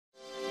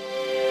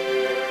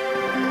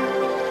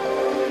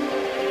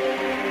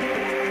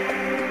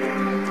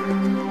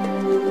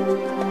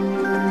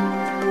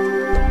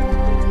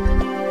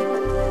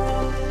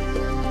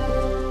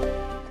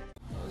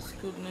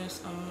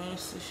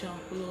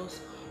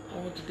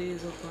all the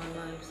days of our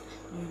lives,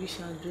 and we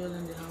shall dwell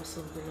in the house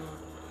of the Lord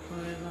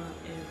forever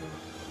and ever.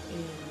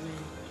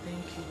 Amen.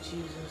 Thank you,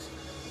 Jesus.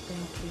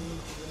 Thank you.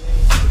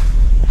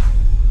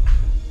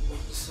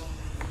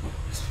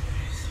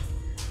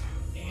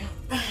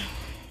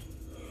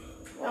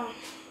 Yeah,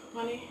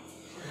 honey.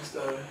 Yes,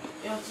 darling.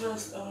 You're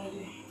dressed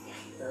already.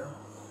 Yeah.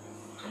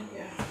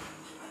 Okay.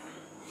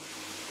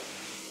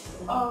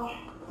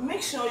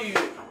 Make sure you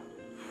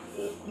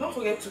don't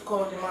forget to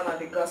call the man at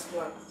the gas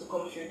plant to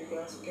come fill the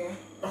gas, okay?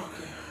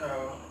 Okay,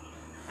 I'll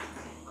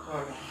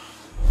call him.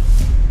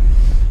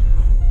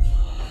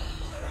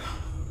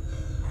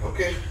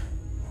 Okay,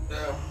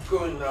 I'm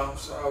going now,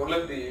 so I'll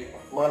let the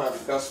man at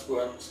the gas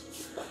plant.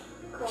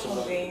 Come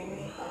on,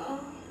 baby.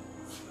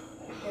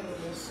 Okay.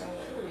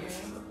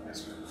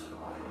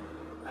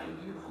 And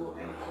you go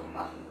and come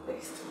back with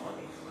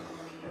testimony.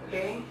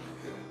 Okay?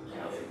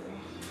 Yeah, baby.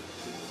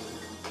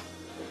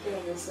 Take care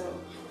of yourself.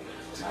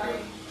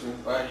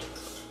 Bye.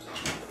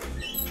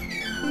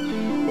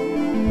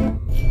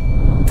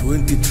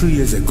 23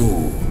 years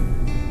ago,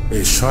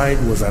 a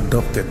child was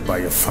adopted by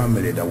a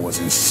family that was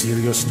in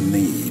serious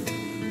need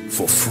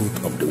for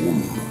fruit of the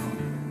womb.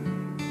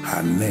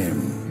 Her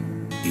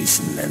name is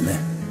Nene.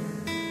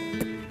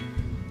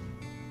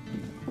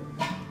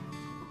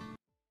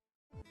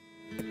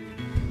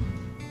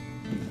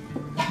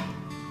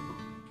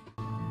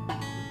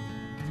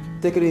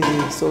 Take it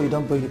easy so you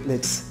don't break the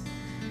plates.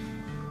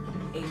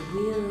 It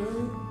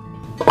will.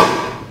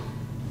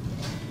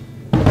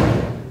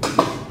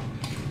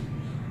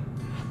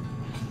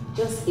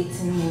 Just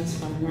 18 months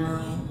from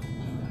now,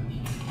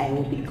 I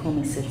will become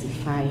a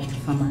certified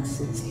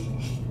pharmacist.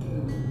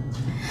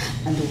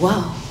 And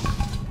wow,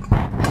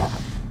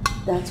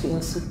 that will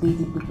also be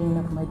the beginning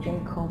of my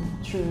dream come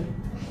true.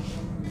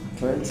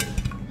 Right?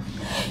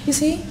 You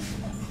see,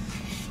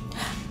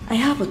 I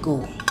have a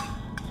goal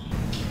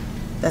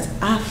that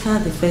after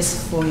the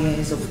first 4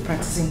 years of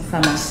practicing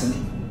pharmacy,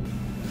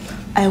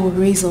 I will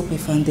raise up a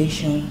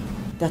foundation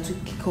that will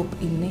kick up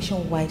a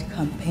nationwide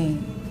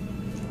campaign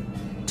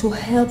to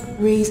help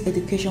raise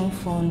education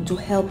funds to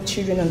help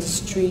children on the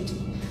street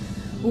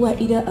who are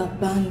either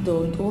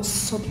abandoned or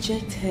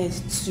subjected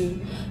to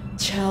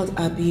child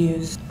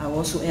abuse. I will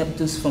also help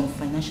those from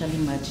financially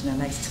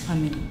marginalized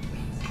families.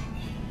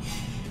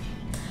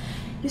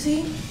 You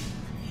see,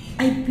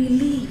 I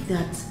believe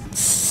that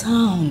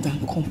sound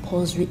and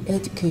compulsory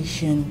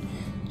education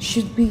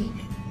should be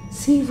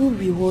civil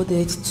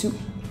rewarded to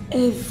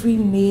every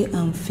male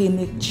and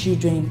female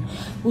children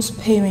whose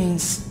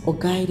parents or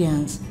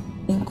guardians'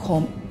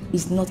 income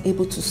is not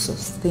able to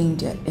sustain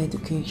their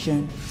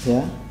education.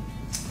 Yeah?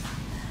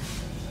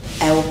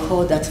 I will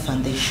call that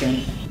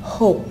foundation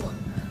Hope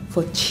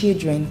for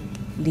Children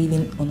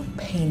Living on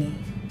a Penny.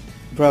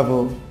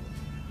 Bravo.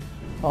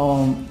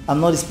 I'm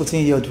not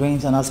disputing your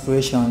dreams and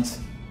aspirations,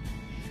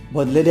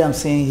 but the lady I'm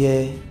seeing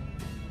here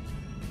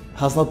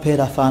has not paid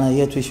her final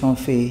year tuition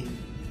fee.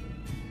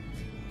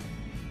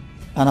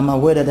 And I'm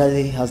aware that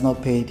daddy has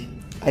not paid.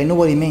 I know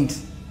what it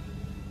means.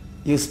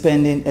 You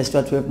spending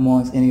extra 12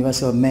 months in the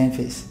University of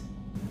Memphis.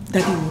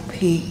 Daddy will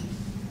pay.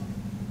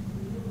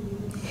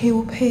 He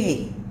will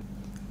pay.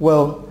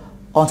 Well,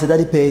 until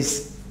daddy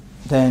pays,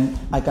 then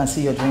I can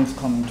see your dreams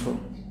coming true.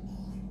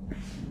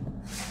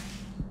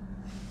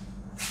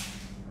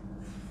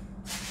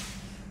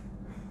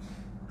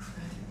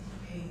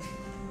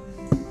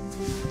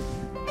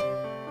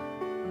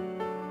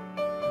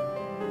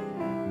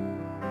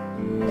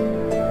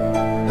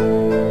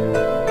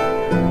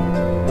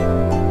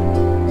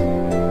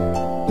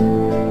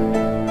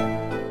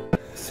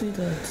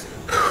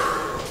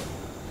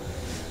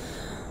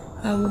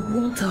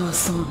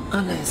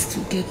 To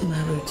get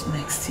married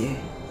next year,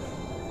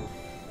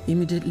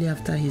 immediately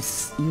after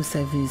his youth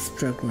service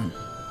program.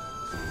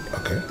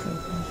 Okay.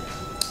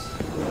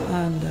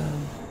 And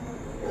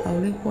I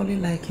would equally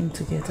like him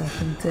to get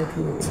acquainted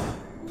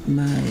with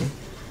my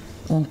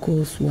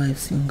uncle's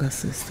wife's younger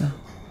sister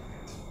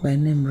by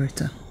name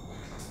Rita.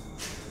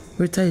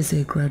 Rita is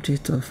a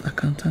graduate of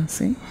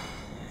accountancy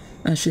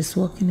and she's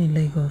working in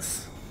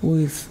Lagos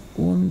with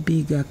one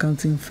big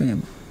accounting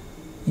firm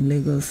in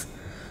Lagos,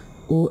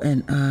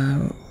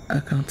 O&R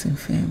accounting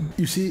firm.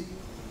 You see,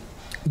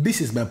 this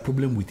is my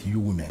problem with you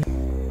women.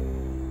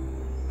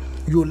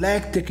 You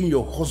like taking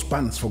your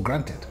husbands for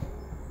granted.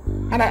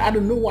 And I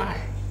don't know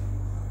why.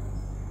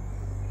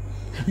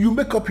 You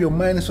make up your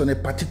minds on a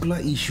particular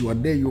issue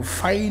and then you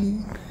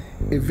find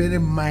a very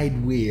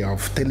mild way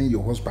of telling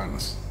your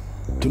husbands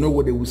to know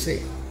what they will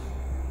say.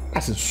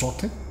 That's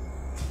insulting.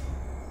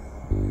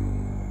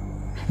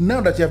 Now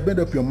that you have made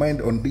up your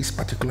mind on this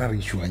particular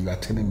issue and you are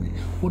telling me,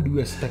 what do you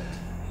expect?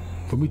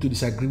 For me to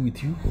disagree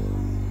with you?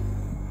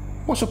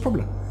 What's the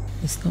problem?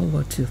 It's not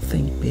what you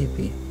think,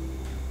 baby.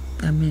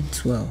 I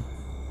meant well.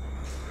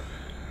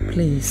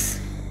 Please.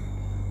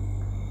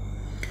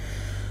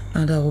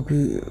 And I will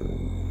be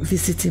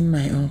visiting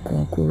my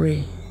Uncle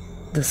Ray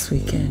this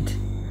weekend.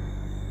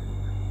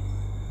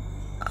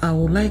 I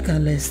would like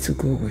Alex to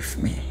go with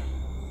me.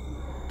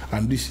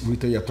 And this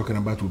Rita you're talking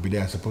about will be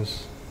there, I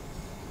suppose?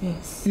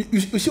 Yes. You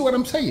see what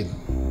I'm saying?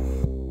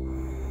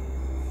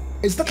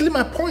 Exactly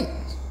my point.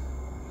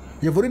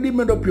 You've already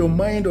made up your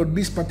mind on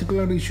this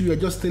particular issue. You're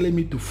just telling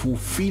me to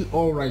fulfill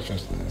all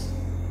righteousness.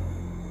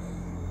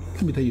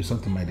 Let me tell you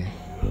something, my dear.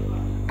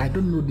 I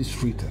don't know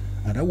this Rita,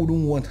 and I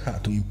wouldn't want her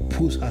to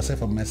impose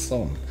herself on my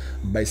son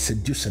by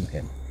seducing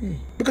him.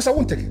 Because I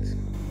won't take it.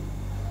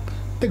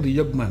 Take the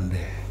young man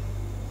there.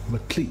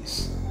 But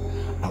please,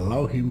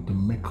 allow him to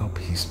make up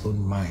his own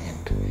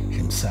mind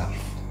himself.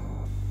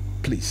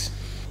 Please.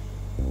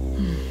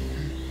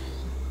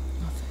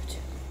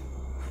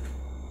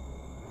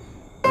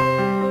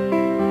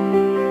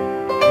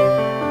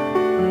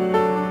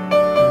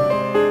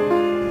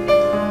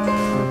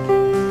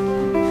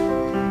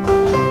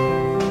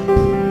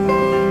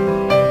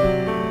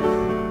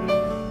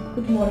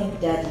 Good morning,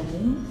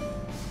 Daddy.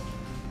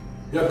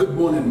 Yeah, good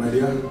morning, my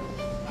dear.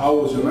 How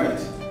was your night?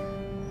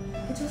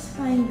 It was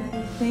fine,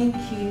 Daddy. Thank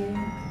you.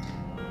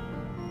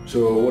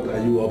 So, what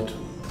are you up to?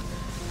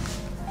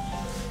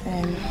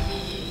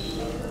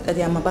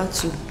 Daddy, I'm about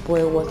to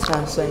boil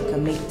water so I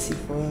can make tea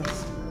for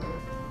us.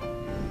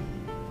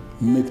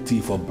 Make tea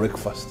for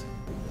breakfast?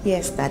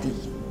 Yes, Daddy.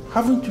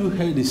 Haven't you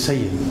heard the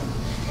saying,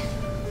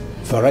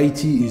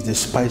 variety is the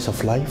spice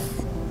of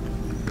life?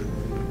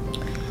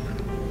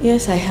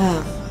 Yes, I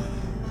have.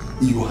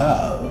 You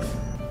have.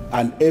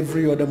 And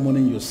every other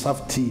morning you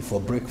serve tea for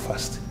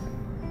breakfast.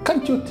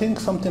 Can't you think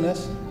something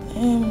else?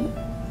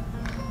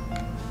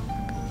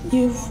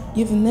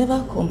 You've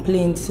never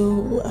complained,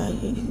 so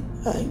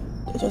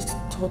I just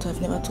thought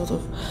I've never thought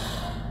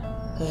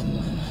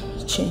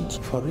of change.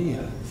 For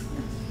real?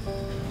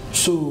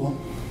 So,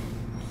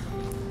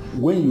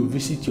 when you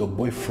visit your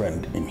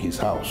boyfriend in his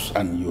house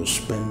and you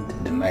spend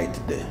the night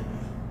there,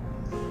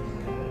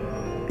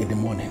 in the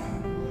morning,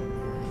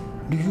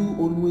 do you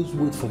always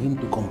wait for him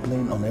to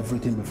complain on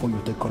everything before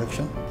you take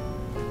correction?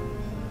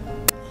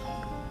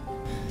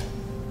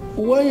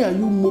 Why are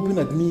you moping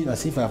at me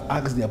as if I've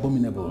asked the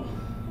abominable?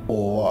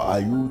 Or are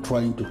you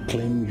trying to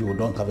claim you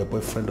don't have a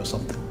boyfriend or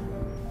something?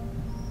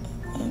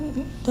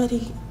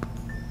 Daddy,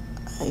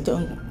 I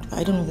don't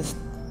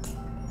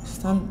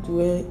understand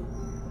where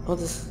all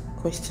these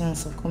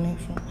questions are coming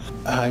from.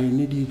 I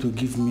need you to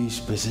give me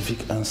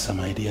specific answer,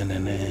 my dear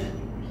Nene.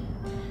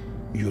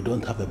 You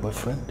don't have a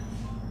boyfriend?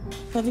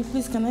 Daddy,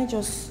 please, can I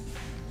just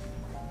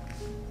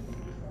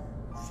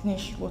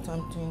finish what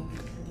I'm doing,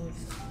 please?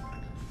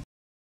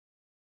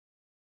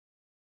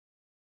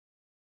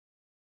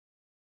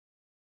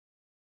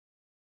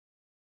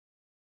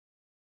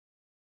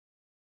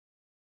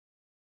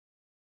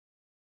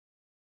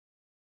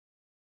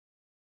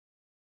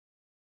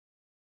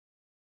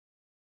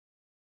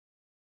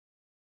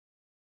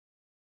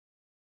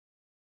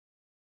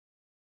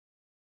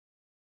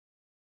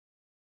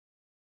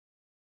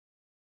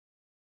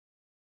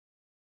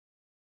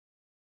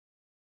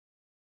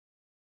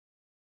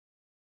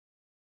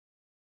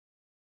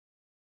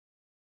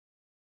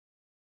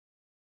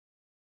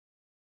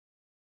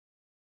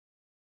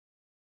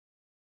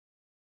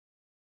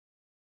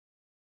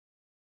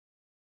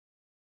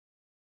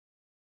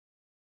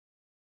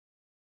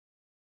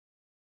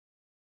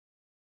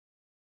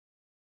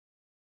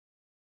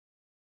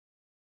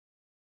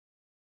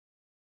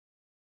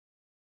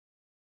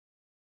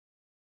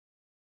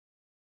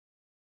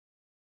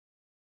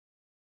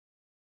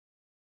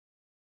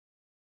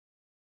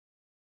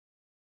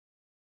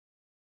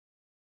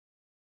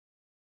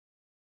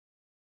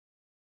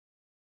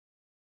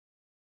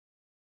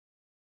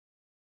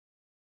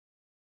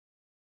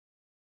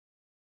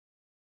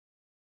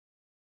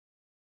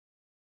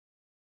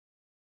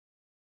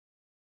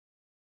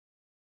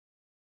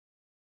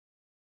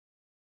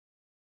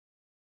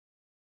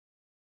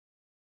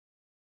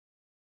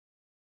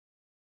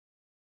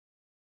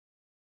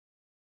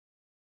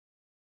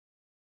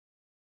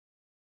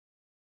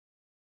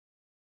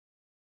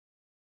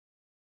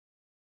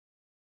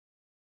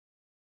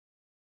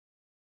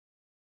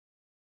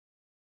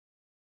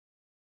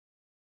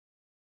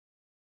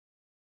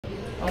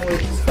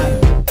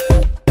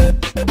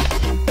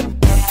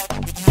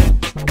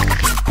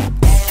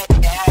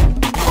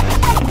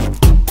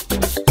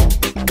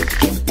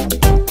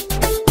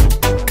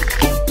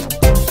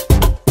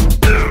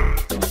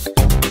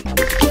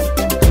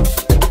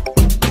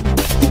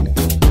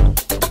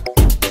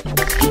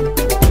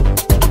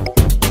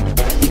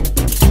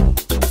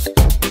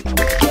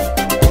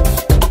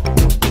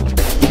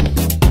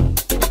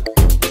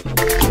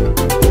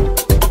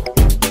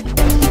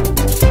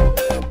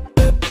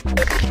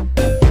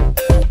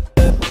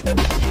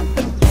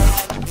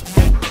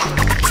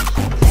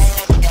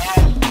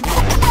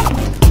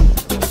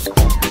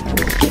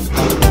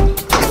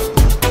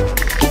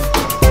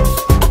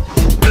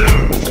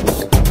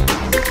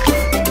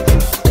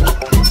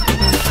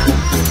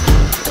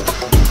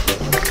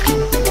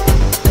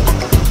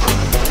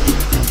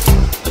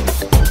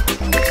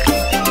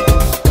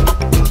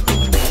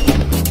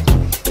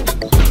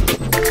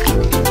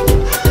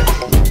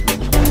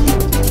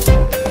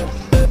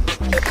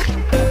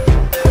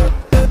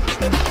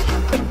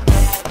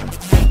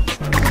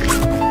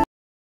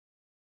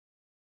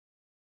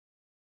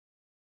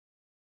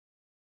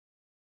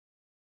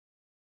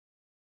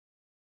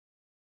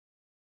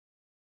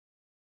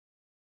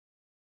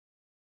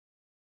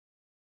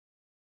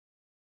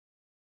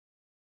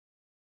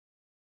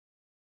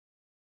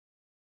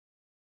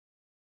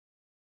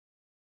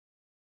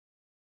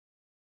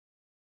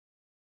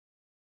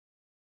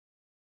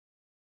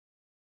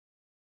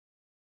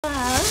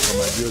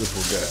 my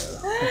beautiful girl.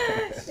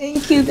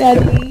 Thank you,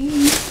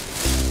 Daddy.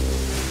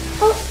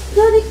 Oh,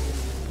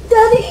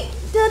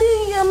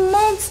 Daddy, you're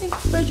mounting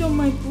pressure on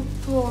my book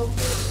top.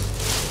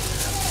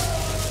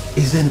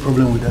 Is there any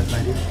problem with that,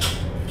 my dear?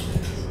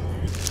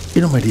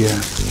 You know, my dear,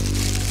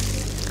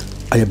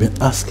 I have been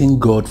asking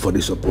God for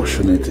this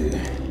opportunity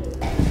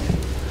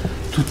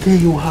to tell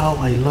you how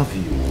I love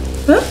you.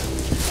 Huh?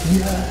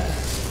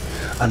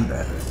 Yes. And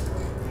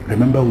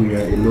remember, we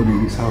are alone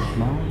in this house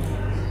now,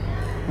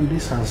 and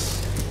this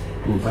has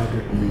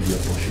provided me the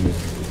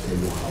opportunity to tell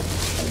you how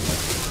much I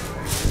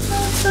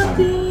love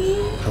you.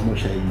 Daddy. How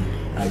much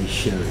I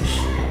cherish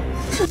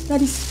you.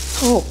 Daddy,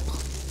 stop.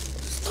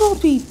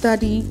 Stop it,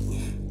 Daddy.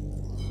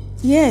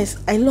 Yes,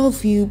 I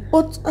love you,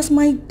 but as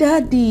my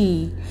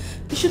daddy,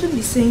 you shouldn't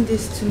be saying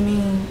this to me.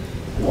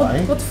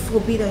 Why? God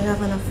forbid I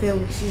have an affair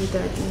with you,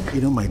 Daddy.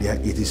 You know, my dear,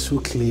 it is so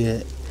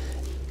clear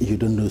you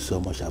don't know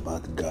so much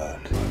about God.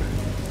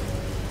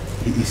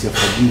 He is a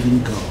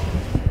forgiving God.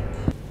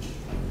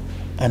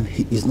 And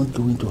he is not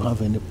going to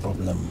have any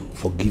problem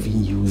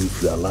forgiving you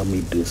if you allow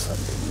me to do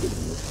something with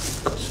you.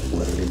 Because you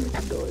really need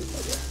to do it,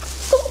 my dear.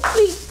 Stop,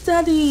 please,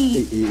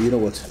 Daddy. Hey, you know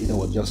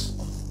what? Just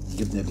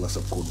give me a glass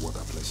of cold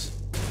water, please.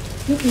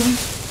 Okay.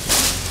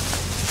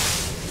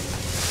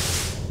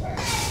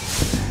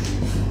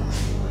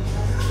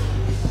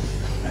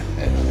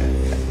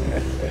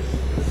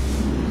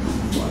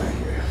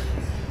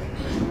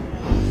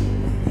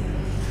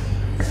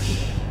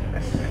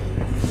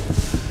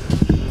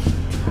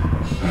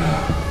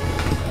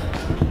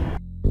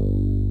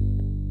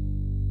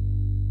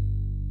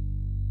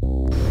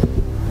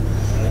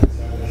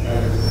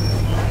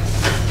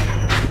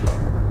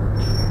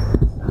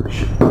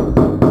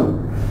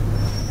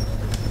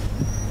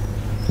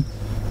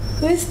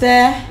 Who's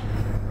there?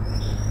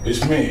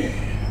 It's me.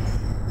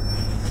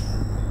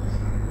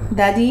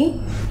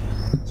 Daddy?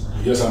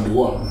 Yes, I'm the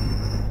one.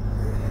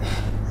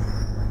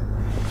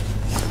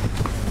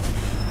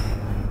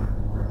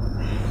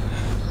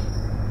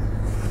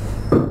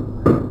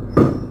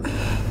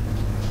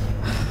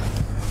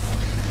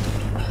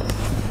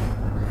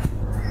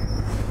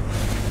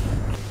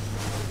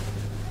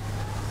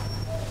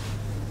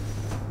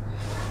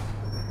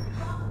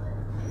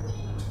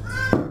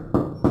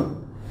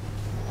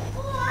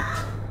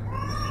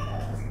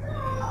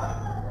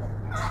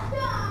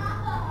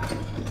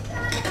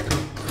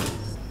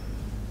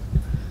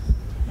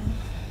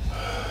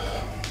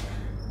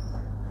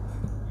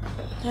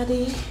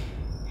 Daddy,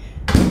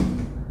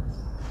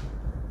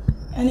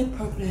 any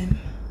problem?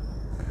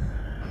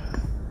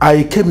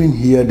 I came in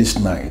here this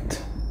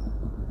night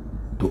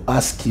to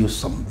ask you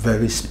some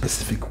very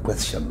specific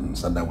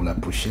questions, and I will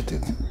appreciate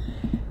it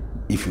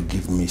if you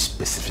give me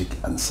specific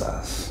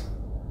answers.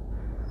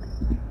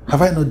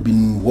 Have I not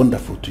been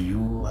wonderful to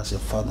you as a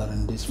father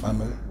in this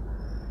family?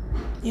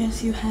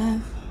 Yes, you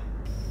have.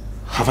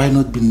 Have I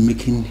not been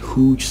making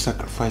huge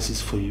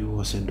sacrifices for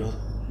you as a daughter?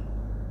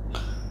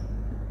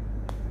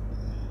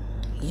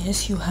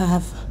 Yes, you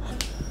have.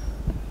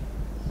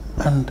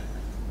 And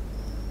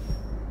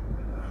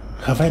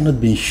have I not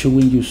been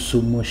showing you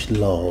so much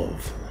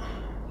love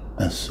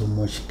and so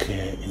much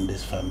care in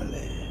this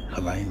family?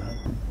 Have I not?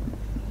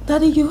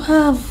 Daddy, you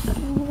have.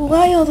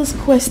 Why all these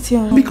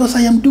questions? Because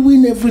I am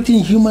doing everything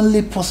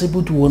humanly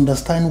possible to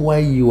understand why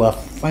you are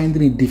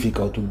finding it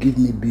difficult to give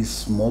me this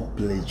small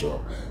pleasure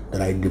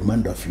that I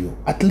demand of you.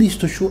 At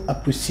least to show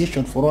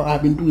appreciation for all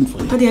I've been doing for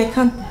you. Daddy, I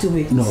can't do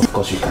it. No, of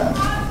course you can.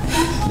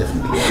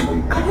 Definitely,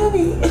 I know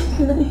you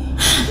can.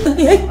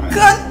 Daddy, I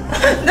can't.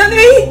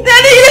 Daddy,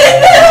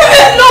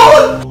 no!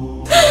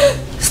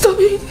 Stop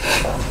it.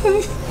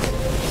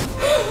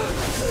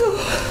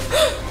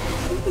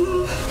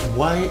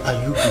 Why are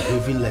you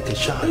behaving like a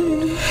child?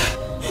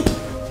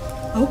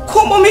 I'll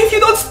call Mommy if you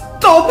don't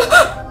stop.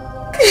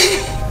 Daddy.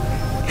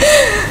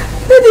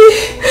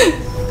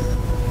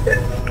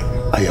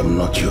 I am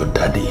not your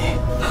daddy.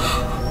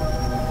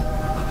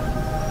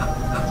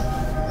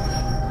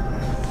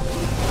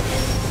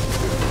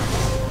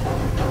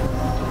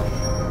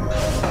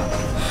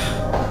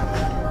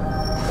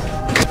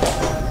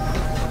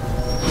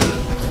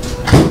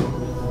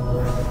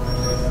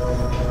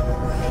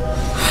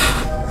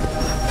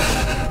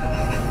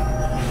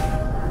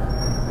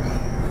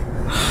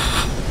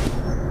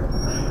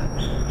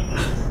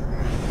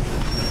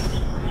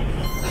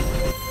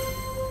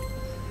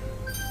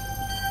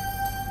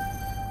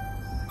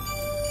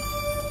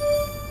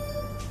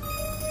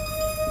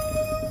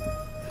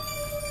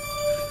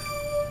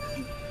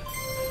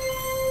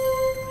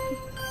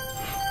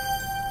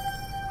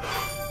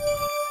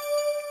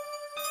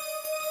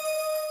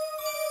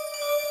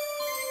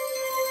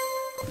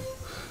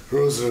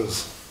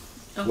 Rose,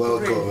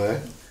 welcome, eh?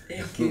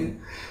 Thank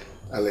you.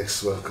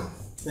 Alex, welcome.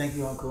 Thank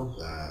you, Uncle.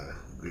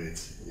 Great.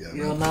 Yeah,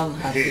 You're now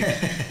happy.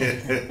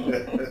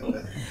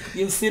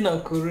 You've seen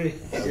Uncle Ray.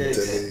 I'm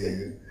telling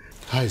you.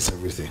 How is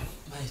everything?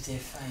 My dear,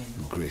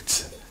 fine.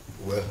 Great.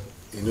 Well,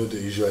 you know they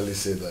usually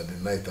say that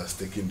the night has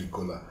taken the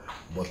color,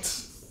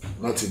 but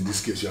not in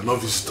this case. You are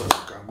not visitor.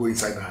 You can go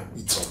inside and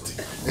eat something.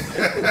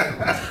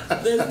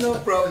 There's no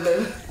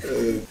problem.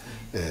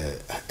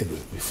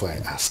 Anyway, before I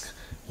ask,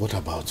 what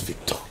about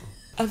Victor?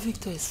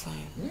 Victor is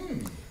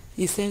fine.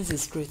 He sends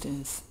his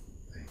greetings.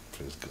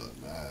 Praise God.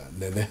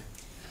 Nene,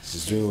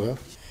 she's doing well?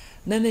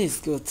 Nene is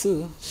good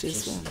too.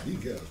 She's a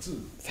big girl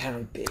too.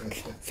 Very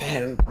big.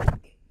 Very big.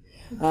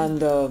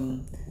 And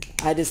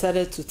I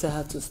decided to tell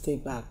her to stay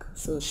back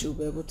so she'll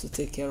be able to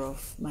take care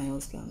of my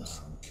husband.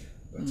 Okay.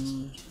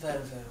 Very,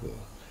 very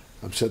well.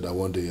 I'm sure that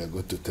one day you're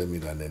going to tell me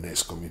that Nene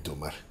is coming to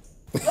marry.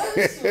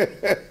 Very soon.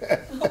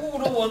 Who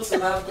don't want to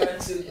have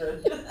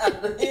grandchildren?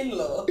 I'm the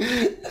in-law.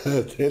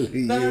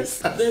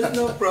 There's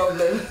no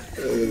problem.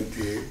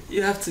 Okay.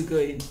 You have to go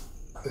in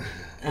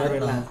and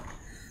relax.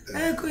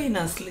 Go in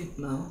and sleep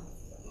now.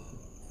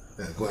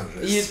 Go and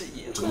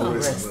rest. Tomorrow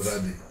is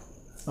another day.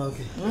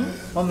 Okay.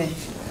 Mommy.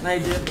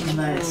 Night. Good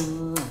night.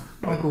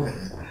 Uncle.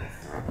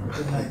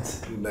 Good night.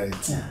 Good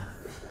night.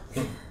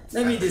 Yeah.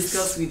 Let me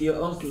discuss with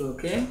your uncle,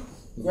 okay?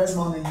 Yes,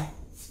 Mommy.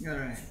 All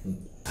right.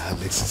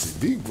 Alex is a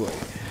big boy.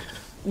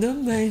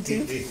 Don't mind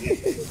him.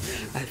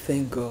 I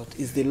thank God.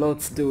 It's the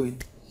Lord's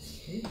doing.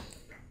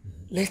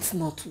 Let's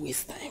not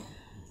waste time.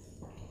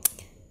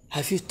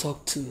 Have you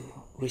talked to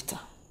Rita?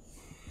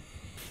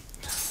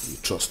 You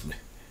trust me.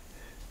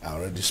 I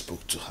already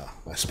spoke to her.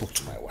 I spoke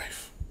to my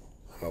wife.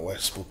 My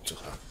wife spoke to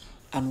her.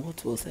 And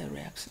what was her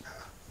reaction?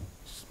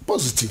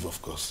 Positive,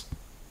 of course.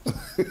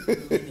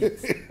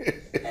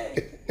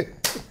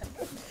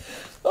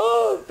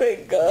 Oh,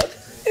 thank God.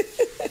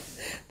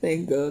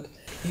 Thank God.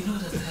 You know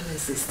that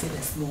Alex is still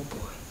a small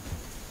boy.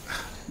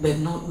 But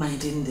not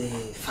minding the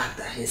fact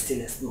that he's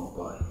still a small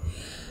boy.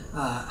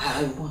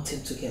 I want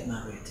him to get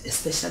married,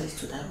 especially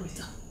to that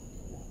Rita.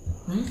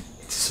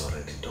 It is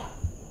already done.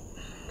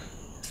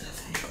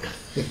 Thank God.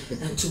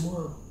 And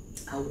tomorrow,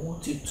 I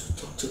want you to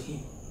talk to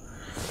him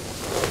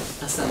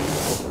as a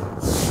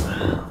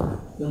mentor.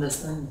 You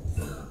understand?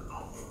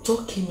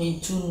 Talk him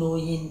into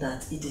knowing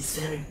that it is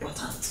very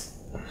important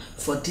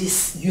for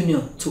this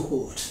union to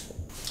hold.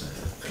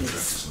 That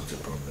is not a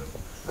problem.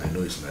 I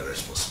know it's my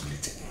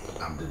responsibility.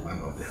 I'm the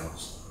man of the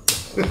house.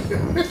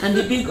 And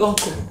the big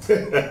uncle.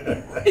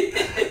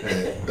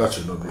 That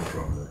should not be a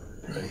problem.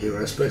 He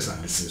respects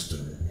and listens to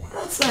me.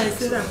 That's why I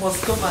said I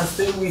must come and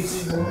stay with you.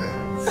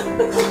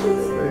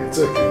 It's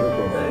okay, no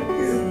problem. Thank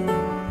you.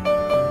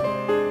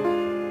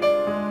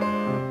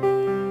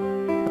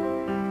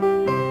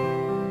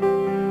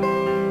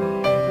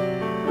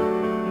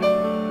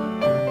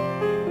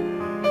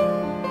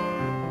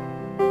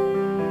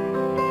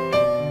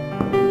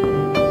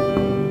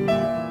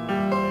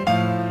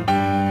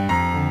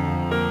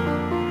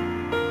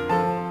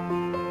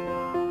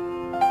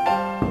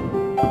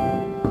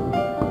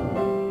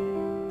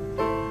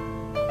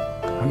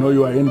 I know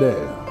you are in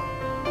there.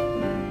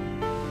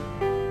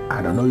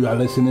 I don't know you are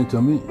listening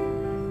to me.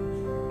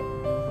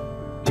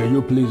 Can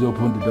you please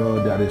open the door?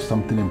 There is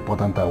something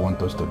important I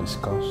want us to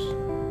discuss.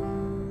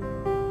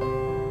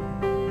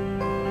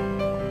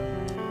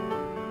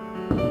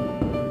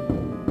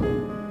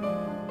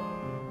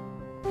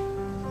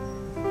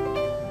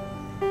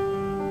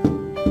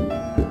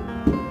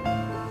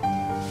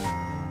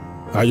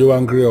 Are you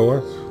angry or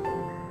what?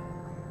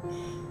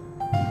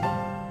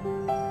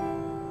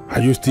 Are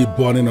you still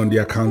burning on the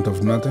account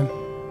of nothing?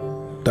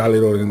 That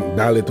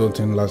little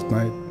thing last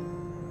night?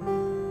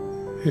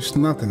 It's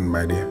nothing,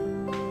 my dear.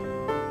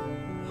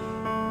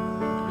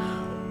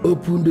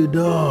 Open the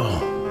door.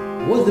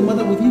 What's the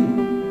matter with you?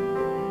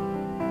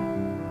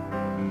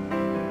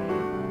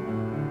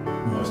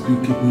 Must you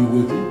keep me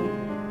waiting?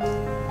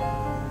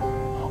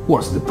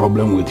 What's the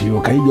problem with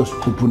you? Can you just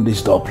open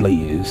this door,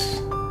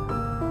 please?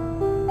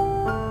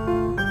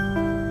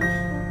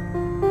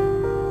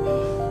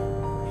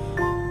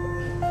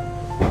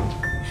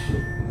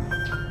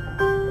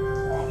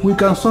 We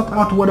can sort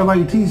out whatever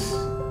it is.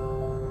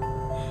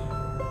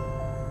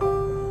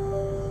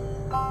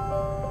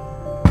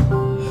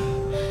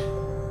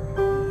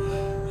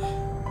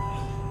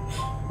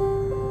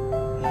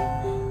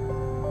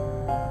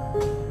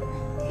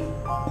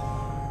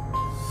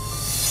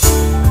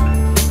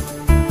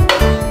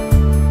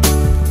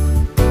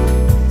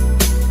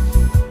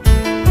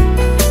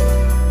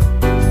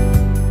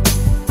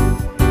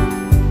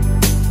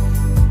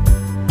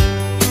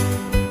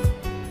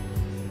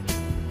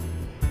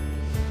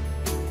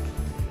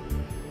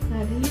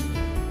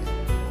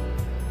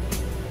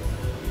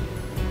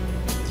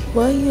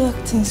 Why are you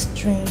acting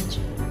strange?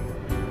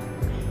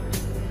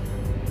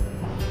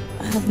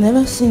 I have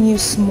never seen you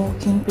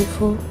smoking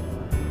before.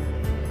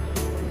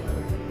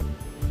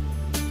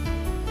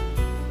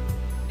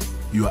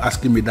 You are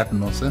asking me that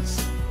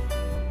nonsense?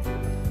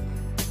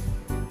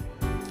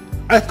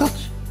 I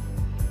thought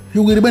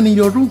you will remain in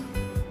your room.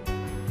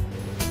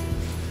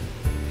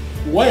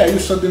 Why are you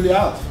suddenly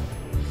out?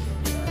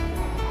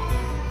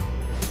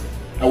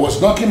 I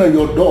was knocking on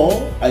your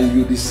door and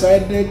you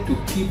decided to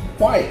keep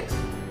quiet.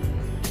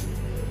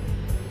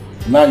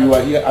 Now you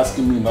are here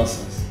asking me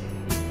nonsense.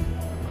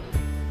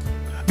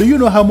 Do you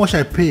know how much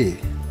I pay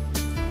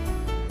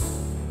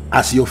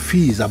as your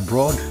fees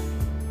abroad,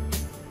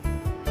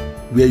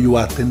 where you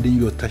are attending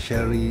your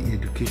tertiary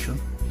education?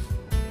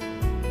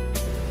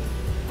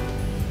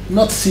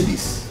 not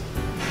cedis.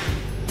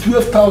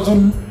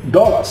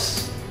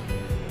 $12,000,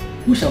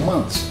 which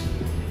amounts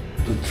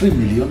to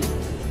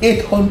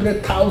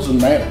 3,800,000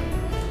 naira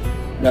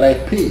that I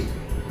pay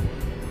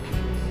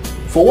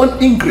for one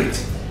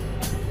ingrate.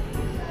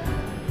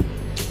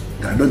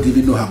 I don't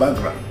even know her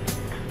background.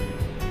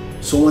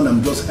 Someone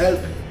I'm just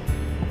helping.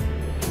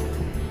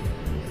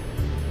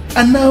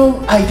 And now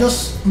I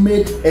just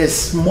made a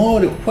small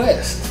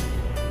request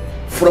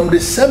from the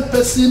same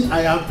person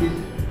I have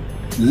been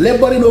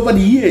laboring over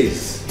the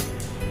years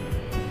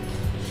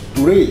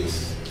to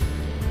raise.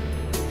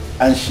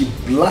 And she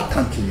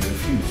blatantly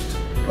refused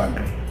to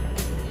agree.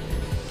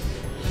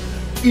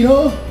 You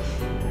know,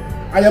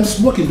 I am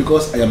smoking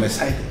because I am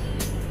excited.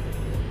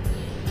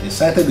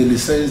 Excited in the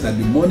sense that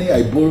the money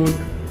I borrowed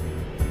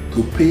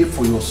to pay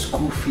for your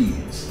school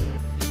fees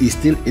is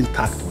still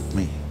intact with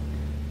me.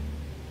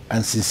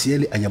 And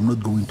sincerely, I am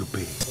not going to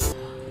pay.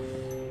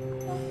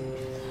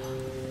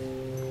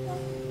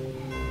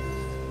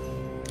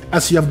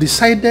 As you have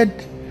decided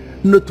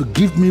not to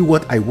give me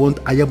what I want,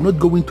 I am not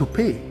going to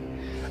pay.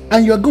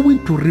 And you are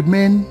going to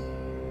remain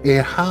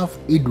a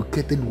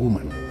half-educated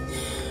woman.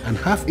 And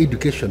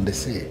half-education, they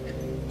say,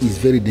 is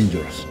very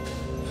dangerous.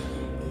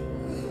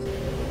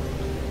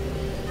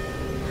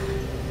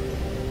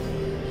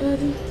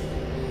 Daddy.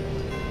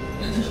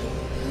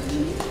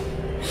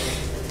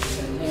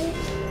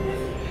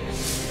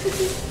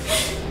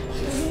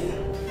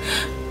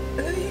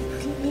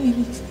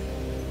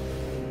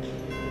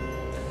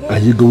 Are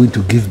you going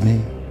to give me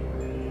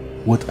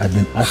what I've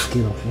been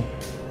asking of you?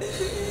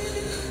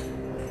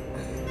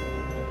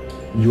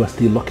 You are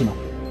still locking up.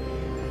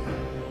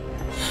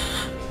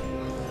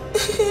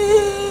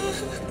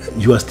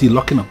 You are still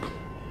locking up.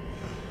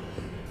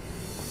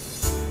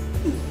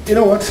 You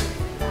know what?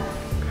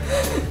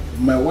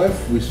 My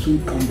wife will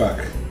soon come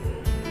back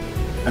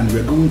and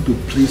we're going to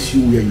place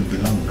you where you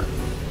belong.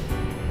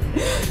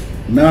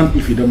 Now,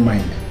 if you don't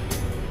mind,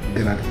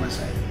 get out of my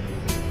sight.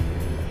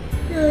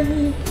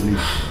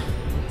 Leave.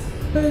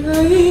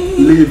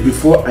 Leave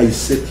before I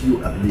set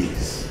you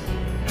ablaze.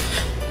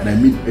 And I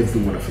mean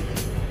every word of it.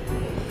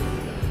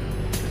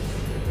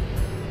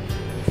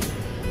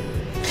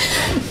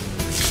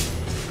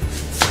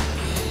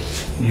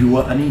 You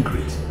are an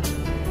ingrate.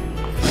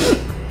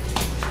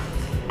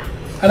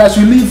 And as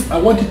you leave, I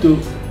want you to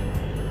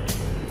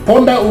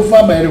ponder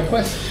over my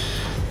request.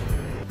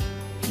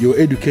 Your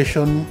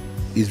education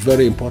is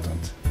very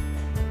important.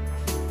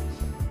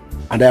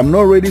 And I am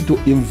not ready to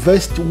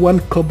invest one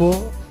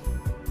kobo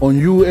on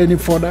you any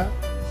further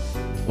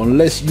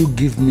unless you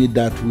give me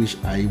that which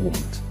I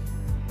want.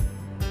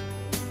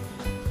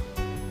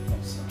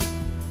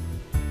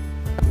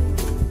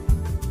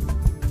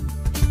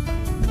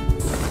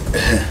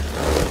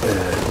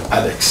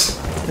 Alex.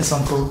 Yes,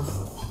 Uncle.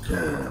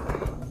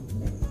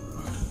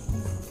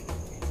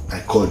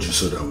 I called you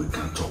so that we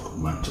can talk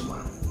man to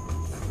man.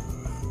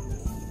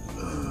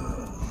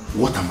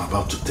 What I'm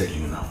about to tell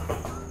you now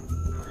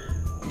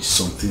is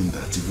something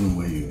that even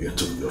when you get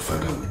home, your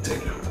father will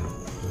tell you.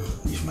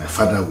 If my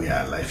father were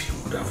alive, he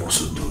would have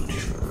also told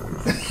you.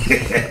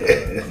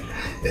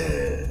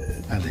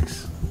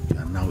 Alex, you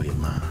are now a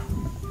man.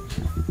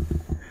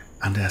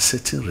 And there are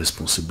certain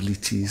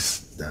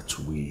responsibilities that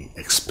we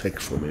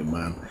expect from a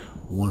man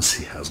once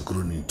he has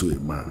grown into a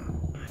man.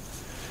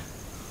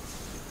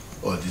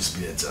 All these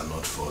beards are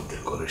not for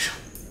decoration.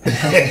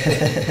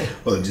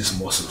 All these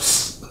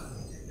muscles,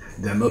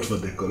 they are not for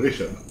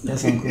decoration.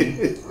 Yes, Uncle.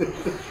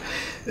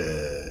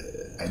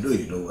 I know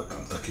you know what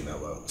I'm talking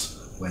about.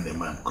 When a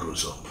man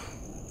grows up,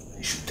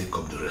 he should take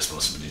up the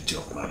responsibility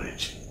of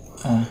marriage.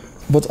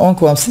 But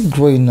Uncle, I'm still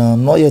growing now.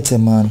 I'm not yet a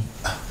man.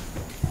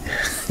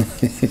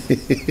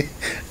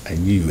 I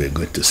knew you were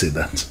going to say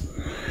that.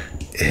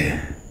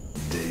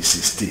 There is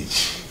a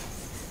stage,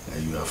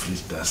 and you have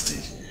reached that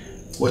stage.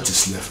 What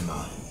is left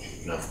now?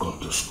 You have gone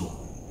to school.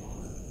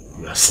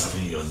 You are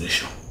serving your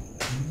nation.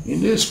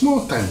 In a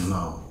small time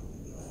now,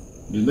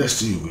 the next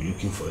thing you'll be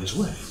looking for is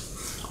wife.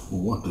 We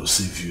want to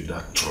save you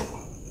that trouble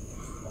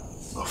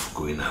of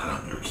going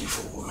around looking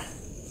for women.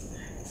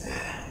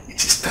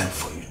 It is time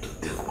for you to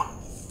take one.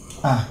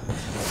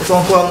 But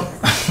Uncle,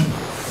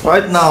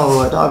 right now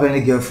I don't have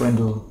any girlfriend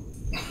though.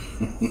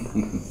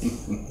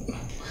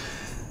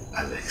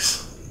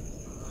 Alex,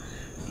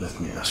 let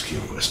me ask you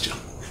a question.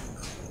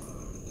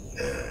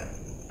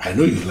 I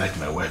know you like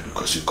my wife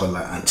because you call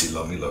her Auntie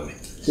Lovey Lovey.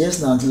 Yes,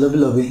 now Auntie Lovey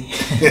Lovey.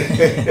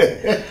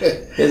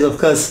 Yes, of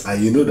course.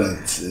 And you know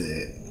that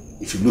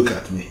if you look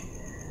at me,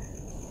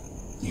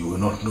 you will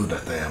not know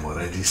that I am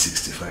already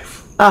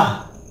 65.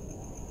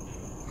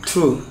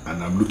 True.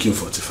 And I'm looking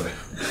 45.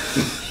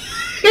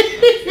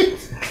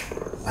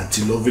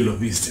 Auntie Lovey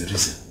Lovey is the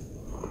reason.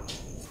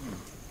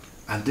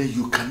 And then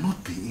you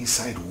cannot be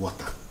inside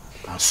water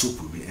and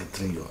soap will be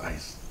entering your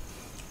eyes.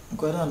 I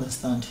don't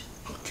understand.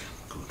 Okay,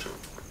 good.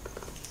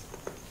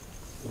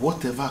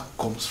 Whatever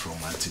comes from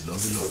Auntie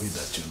Lovey Lovey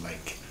that you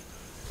like,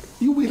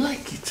 you will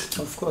like it.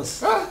 Of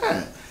course.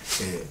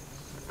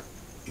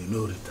 You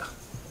know Rita?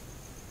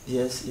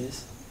 Yes,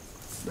 yes.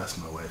 That's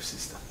my wife's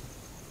sister.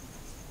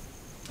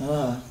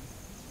 Ah.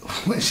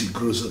 When she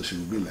grows up, she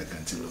will be like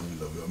Auntie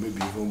Lovey, or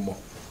maybe even more.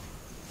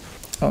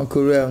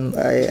 Uncle Ram,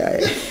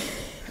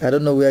 I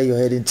don't know where you're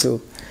heading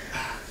to.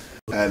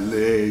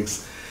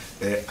 Alex,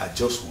 I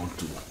just want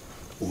to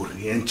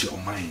orient your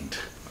mind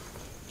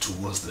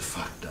towards the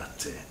fact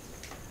that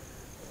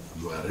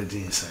you are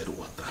already inside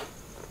water.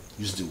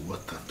 Use the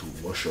water to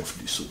wash off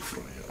the soap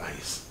from your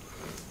eyes.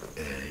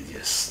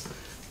 Yes.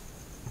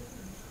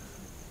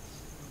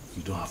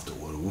 You don't have to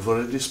worry. We've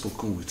already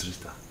spoken with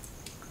Rita.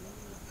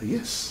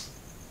 Yes.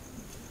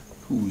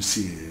 Who will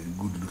see a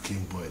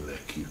good-looking boy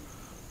like you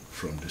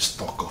from the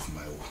stock of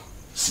my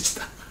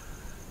sister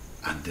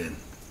and then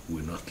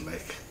will not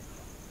like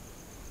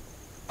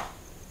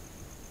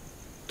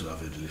to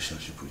have a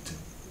relationship with him?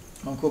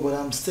 Uncle, but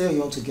I'm still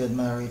young to get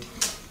married.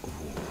 Oh.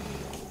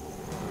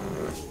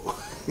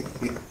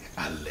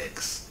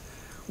 Alex,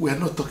 we are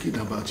not talking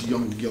about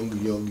young.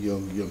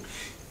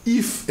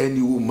 If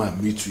any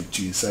woman meets with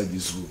you inside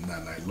this room now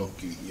and I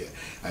lock you here,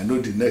 I know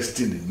the next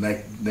thing,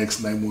 the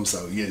next 9 months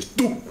I'll hear is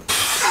boom.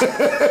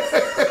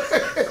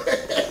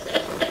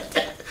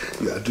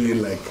 You are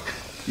doing like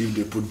if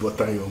they put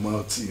butter in your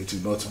mouth, it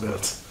will not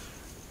melt.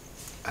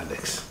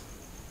 Alex,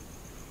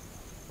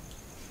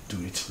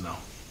 do it now,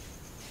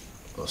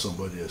 or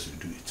somebody else will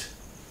do it.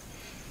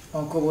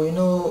 Uncle, but you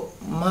know,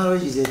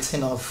 marriage is a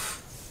thing of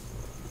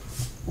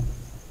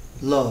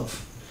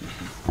love.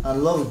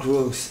 And love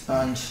grows,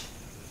 and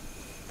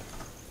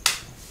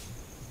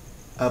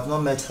I've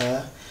not met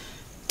her.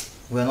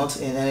 We're not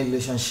in any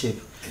relationship.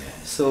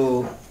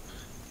 So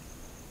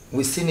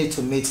we still need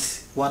to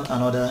meet one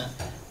another.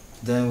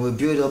 Then we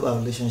build up our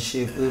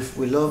relationship. If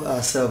we love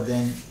ourselves,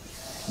 then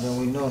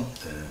we know.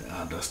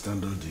 I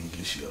understand all the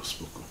English you have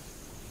spoken.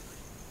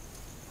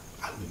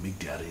 I will make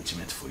the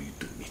arrangement for you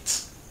to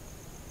meet.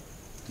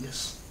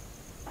 Yes.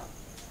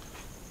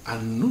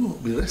 And no,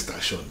 be rest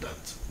assured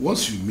that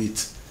once you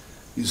meet,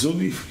 it's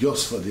only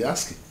yours for the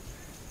asking.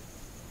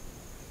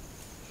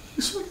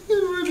 It's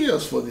really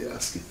yours for the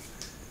asking.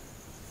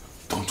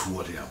 Don't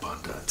worry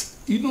about that.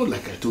 You know,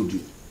 like I told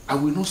you, I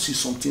will not see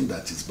something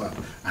that is bad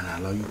and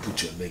allow you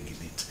put your leg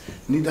in it.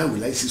 Neither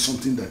will I see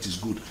something that is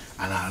good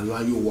and I allow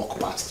you walk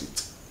past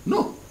it.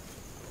 No.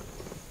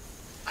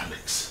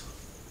 Alex,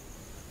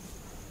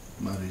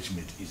 marriage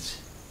made easy.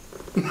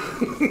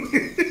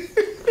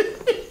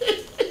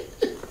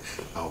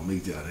 I'll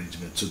make the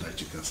arrangement so that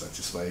you can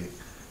satisfy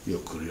your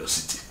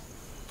curiosity.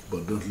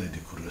 But don't let the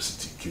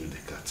curiosity kill the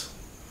cat.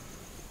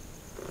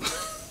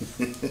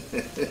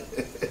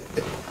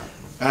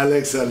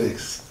 Alex.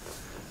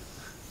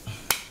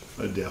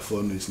 But their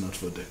phone is not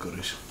for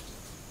decoration.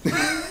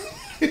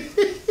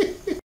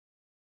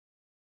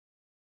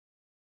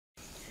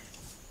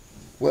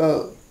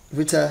 Well,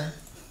 Rita,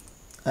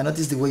 I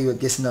noticed the way you were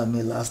guessing at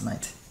me last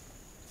night.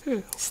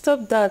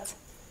 Stop that.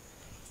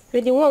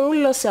 You're the one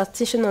who lost your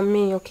attention on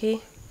me,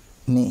 okay?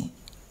 Me?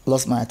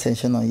 Lost my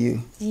attention on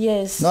you?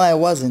 Yes. No, I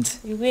wasn't.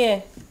 You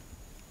were.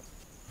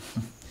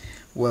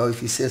 Well,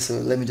 if you say so,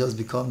 let me just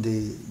become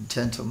the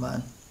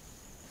gentleman.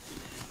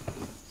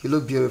 You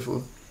look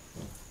beautiful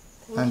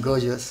and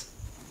gorgeous.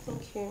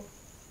 Thank you.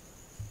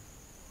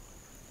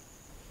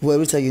 Well,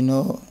 Rita, you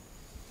know,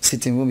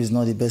 sitting room is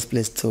not the best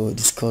place to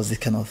discuss this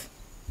kind of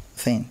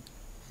thing.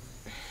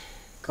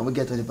 Can we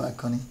get to the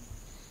balcony?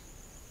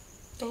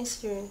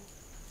 Thanks, you.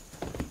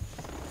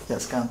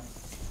 Yes, come.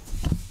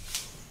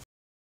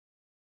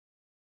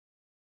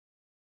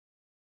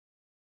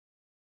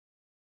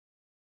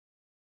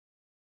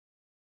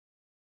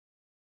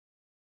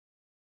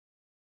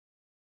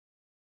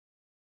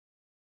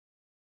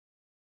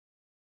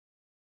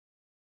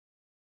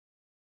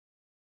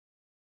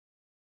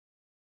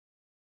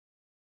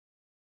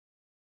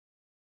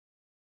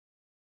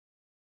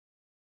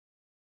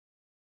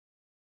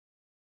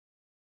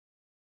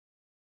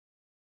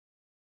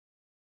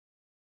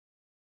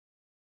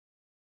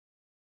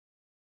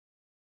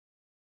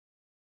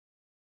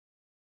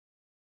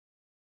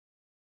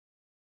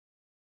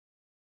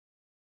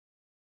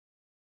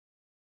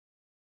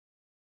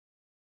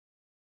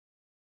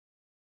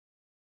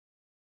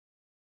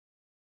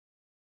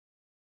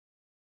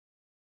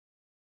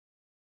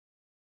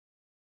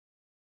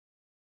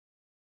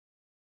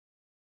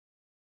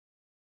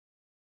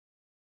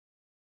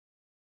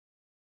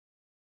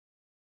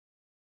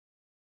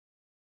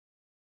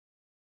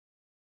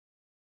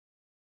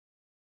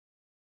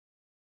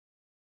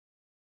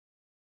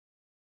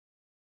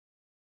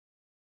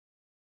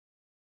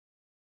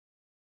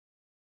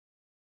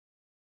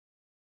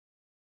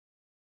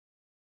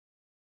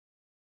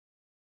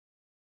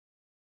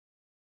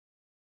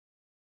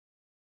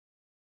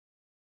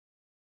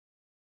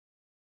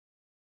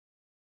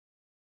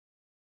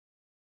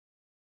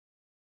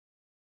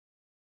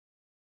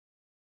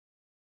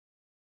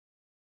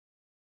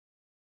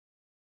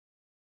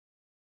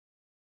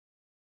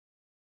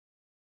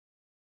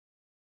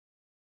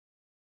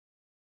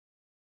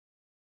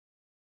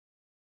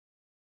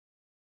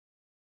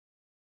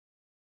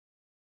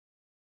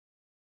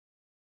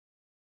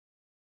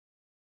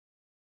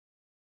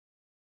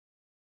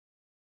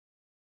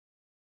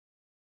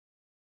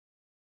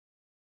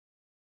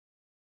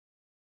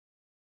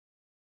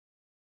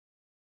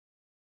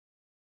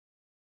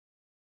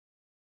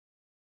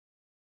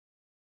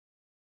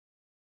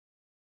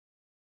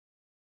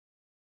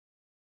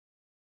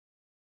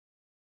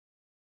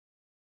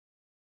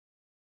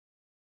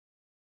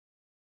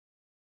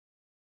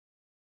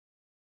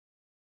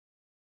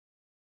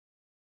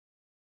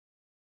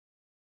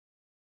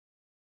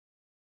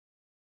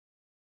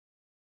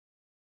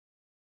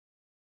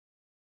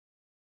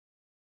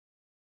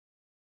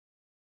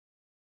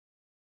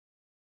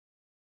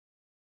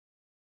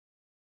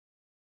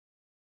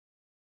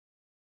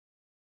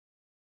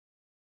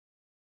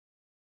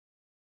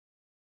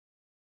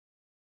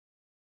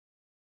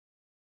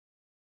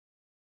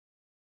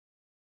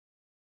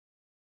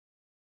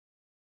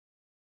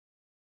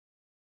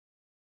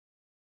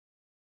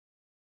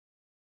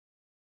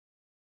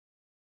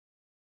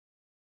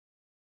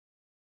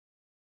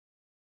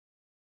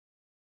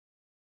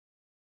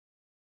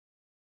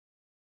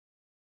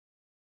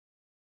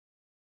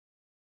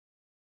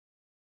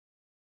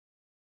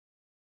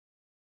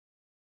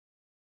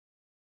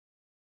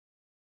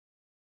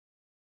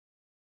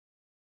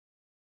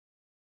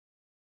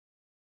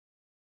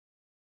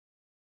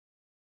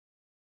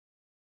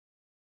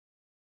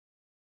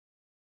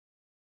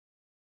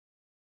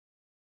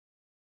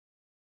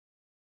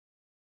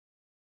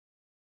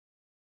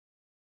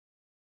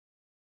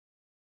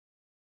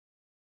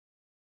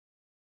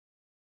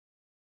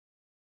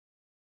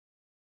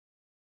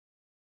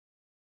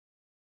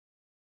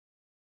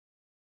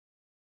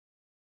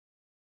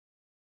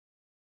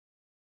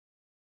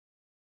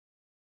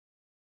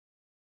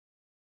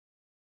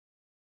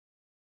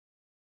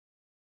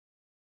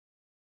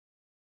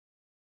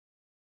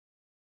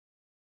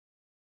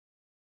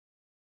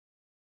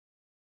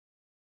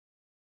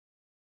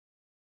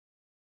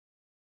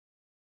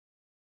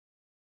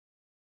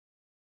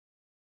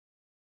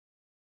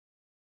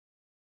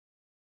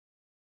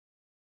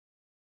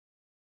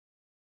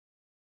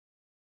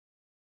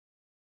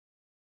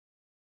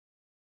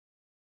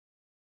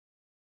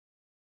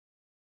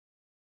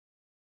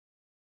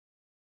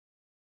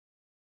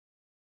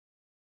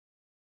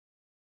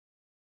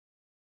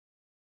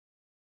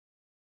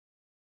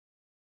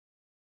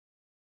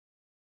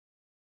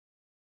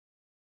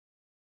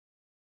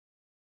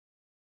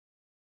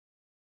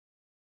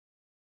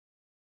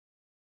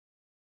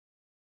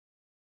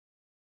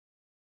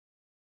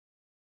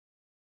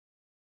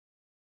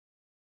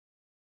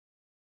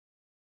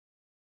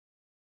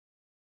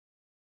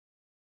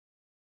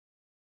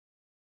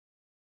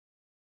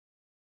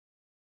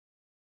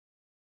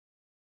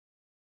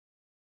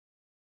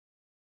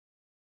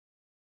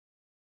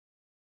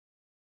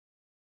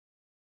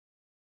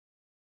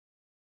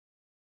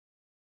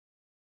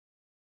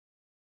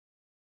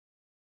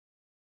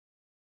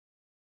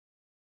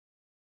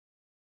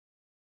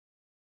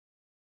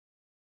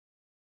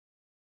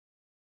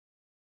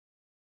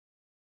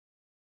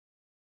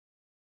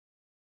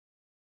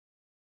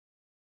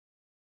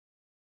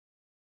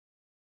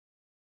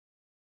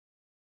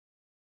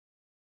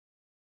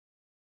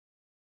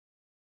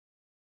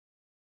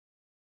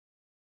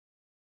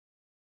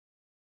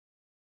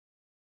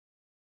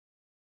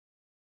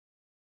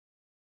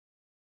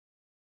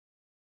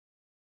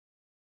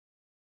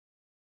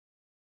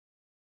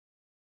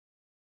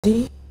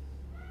 Daddy?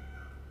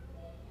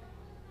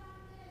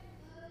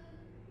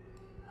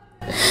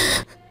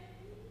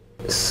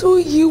 So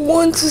you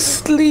want to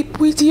sleep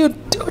with your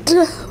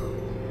daughter?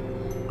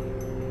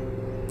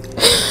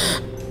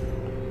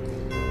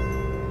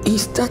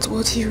 Is that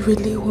what you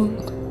really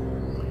want?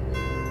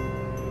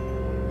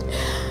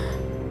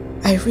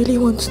 I really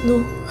want to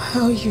know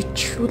how you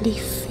truly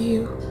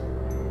feel.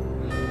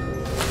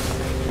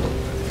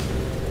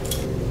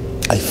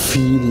 I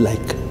feel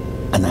like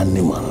an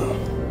animal.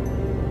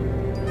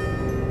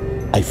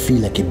 I feel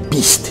like a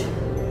beast.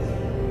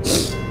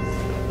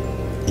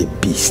 A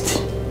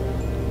beast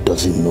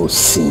doesn't know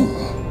sin.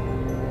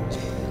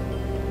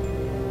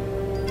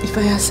 If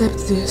I accept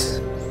this,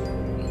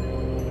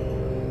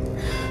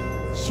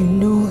 you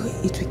know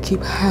it will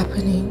keep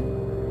happening.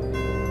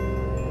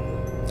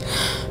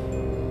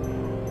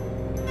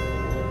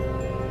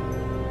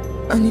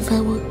 And if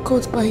I were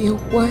caught by your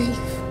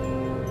wife,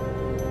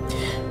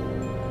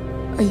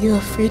 are you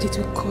afraid it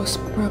will cause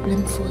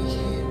problem for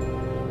you?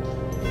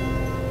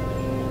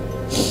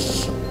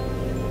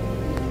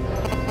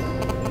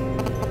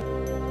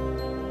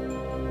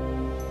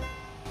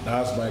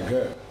 That's my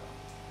girl.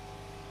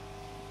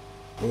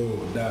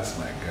 Oh, that's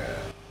my girl.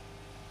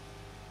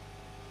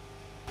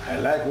 I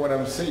like what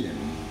I'm seeing.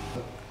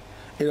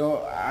 You know,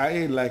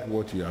 I like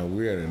what you are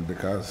wearing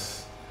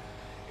because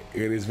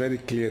it is very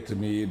clear to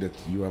me that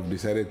you have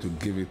decided to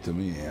give it to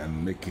me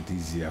and make it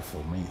easier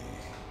for me.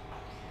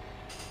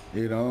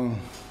 You know,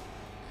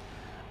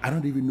 I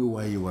don't even know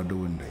why you are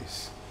doing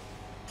this.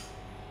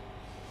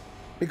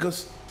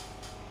 Because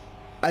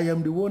I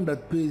am the one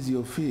that pays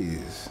your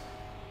fees.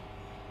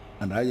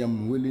 And I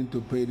am willing to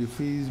pay the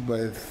fees,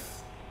 but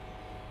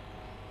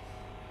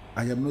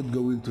I am not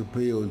going to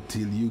pay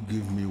until you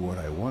give me what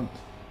I want.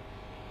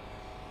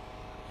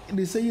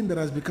 The saying that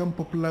has become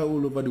popular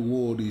all over the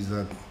world is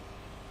that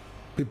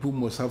people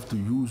must have to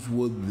use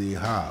what they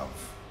have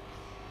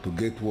to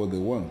get what they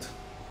want.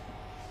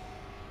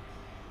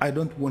 I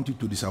don't want you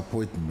to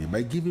disappoint me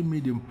by giving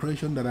me the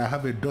impression that I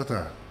have a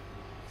daughter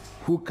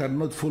who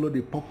cannot follow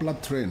the popular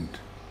trend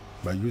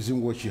by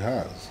using what she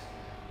has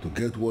to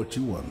get what she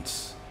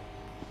wants.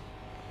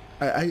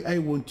 I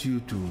want you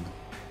to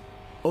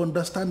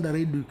understand that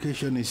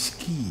education is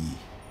key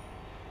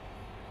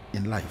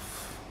in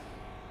life.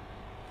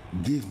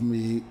 Give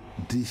me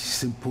this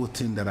simple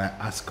thing that I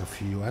ask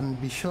of you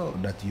and be sure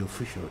that your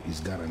future is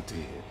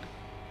guaranteed.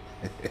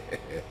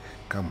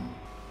 Come.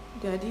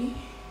 Daddy?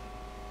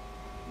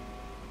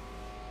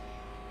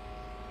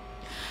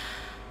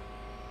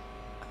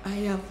 I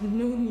have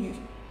known you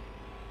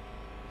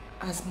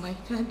as my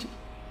daddy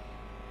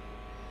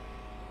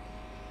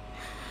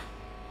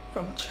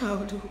from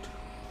childhood.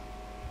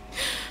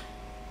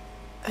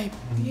 I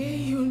bear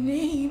your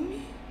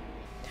name.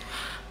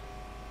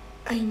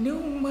 I know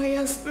my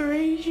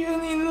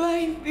aspiration in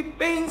life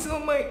depends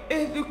on my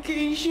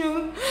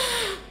education,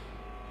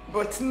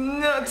 but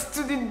not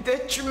to the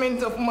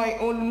detriment of my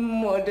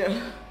own mother.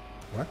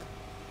 What?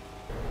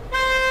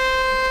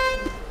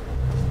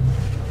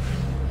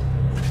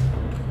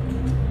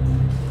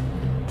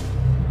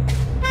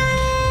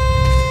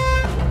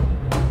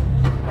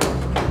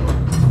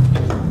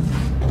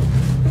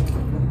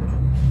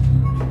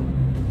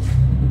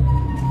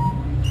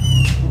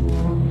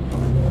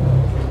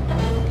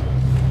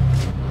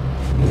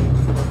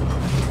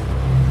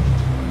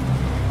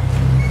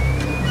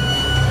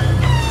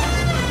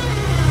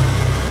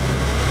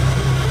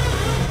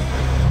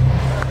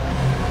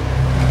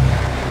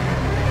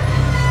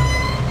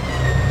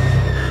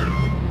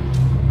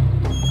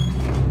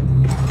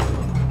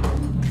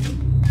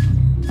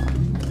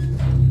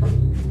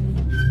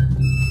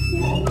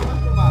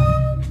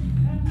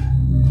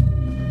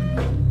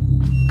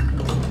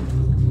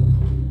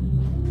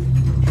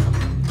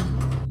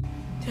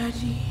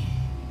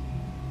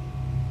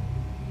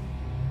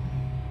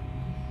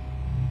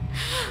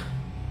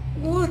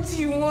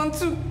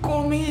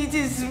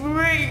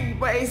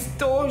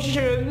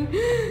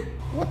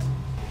 What?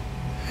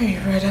 I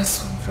rather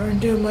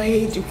surrender my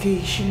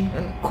education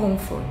and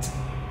comfort.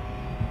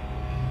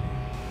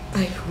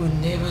 I will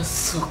never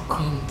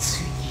succumb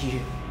to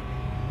you.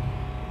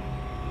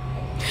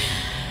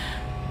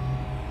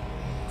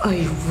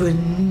 I will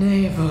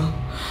never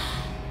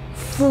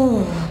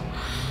fall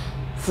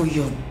for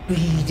your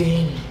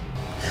bleeding.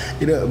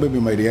 You know, baby,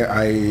 my dear,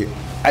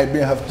 I may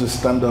have to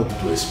stand up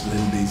to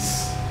explain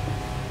this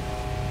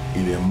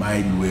in a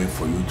mild way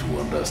for you to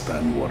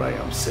understand what I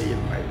am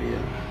saying, my dear.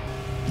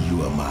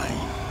 You are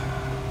mine.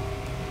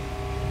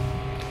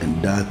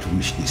 And that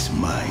which is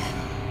mine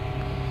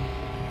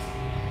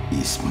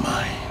is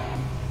mine.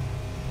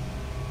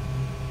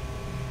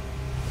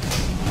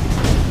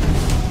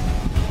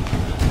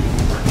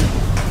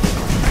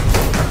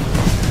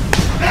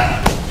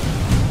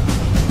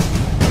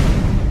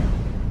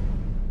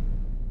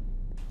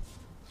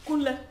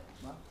 Kunle,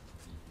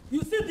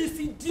 you see this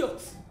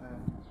idiot?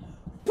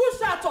 Push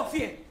her out of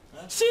here.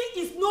 She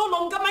is no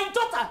longer my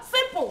daughter.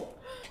 Simple.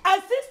 I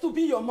cease to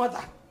be your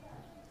mother.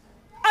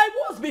 I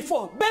was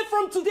before, but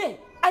from today,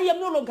 I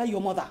am no longer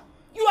your mother.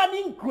 You are an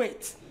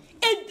ingrate.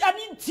 A an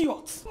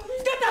idiot.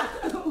 Get out.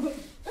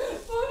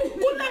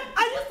 Kunle,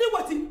 are you still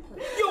watching?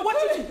 You're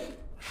watching me.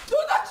 Do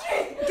not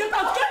treat. Get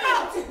out. Get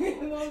out.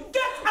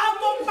 Get out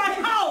of my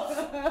house.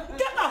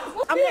 Get out.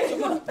 I'm not your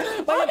mother.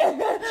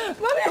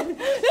 Mommy,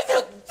 if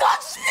you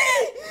touch me,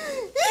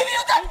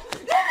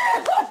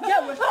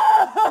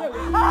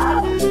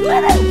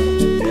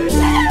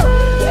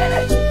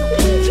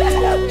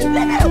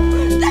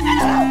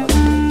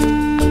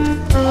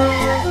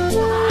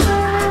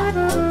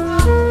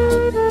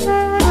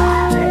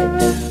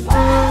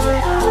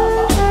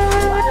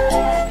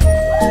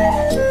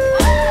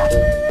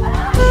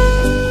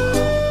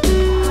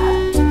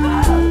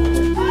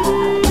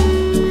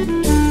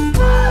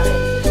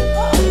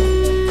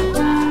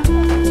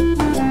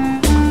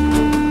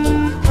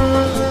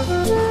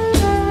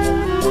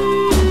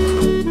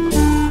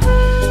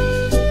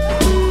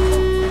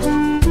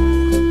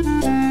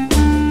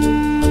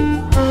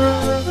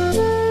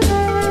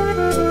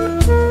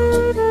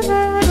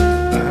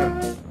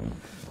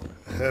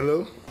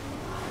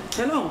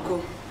 Hello,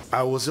 Uncle.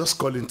 I was just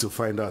calling to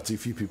find out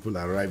if you people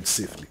arrived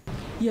safely.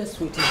 Yes,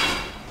 we did.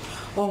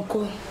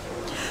 Uncle,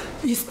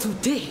 it's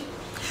today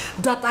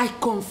that I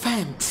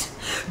confirmed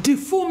the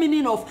full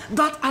meaning of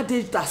that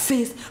adage that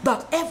says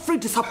that every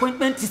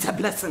disappointment is a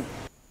blessing.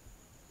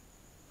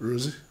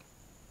 Rosie,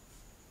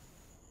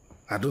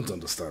 I don't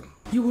understand.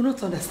 You will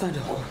not understand,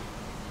 Uncle.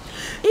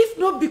 If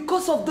not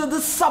because of the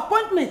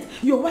disappointment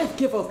your wife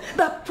gave us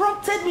that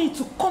prompted me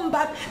to come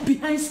back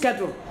behind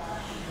schedule,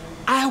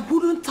 I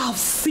wouldn't have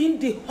seen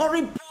the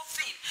horrible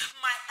thing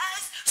my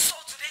eyes saw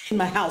today in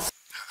my house.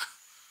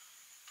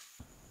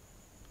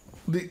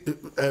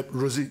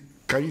 Rosie,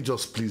 can you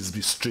just please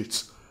be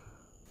straight?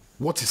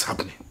 What is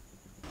happening?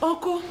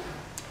 Uncle,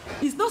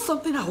 it's not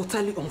something I will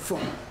tell you on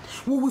phone.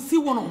 We will see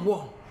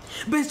one-on-one.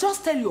 But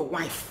just tell your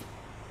wife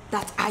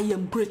that I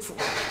am grateful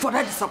for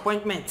that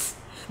disappointment.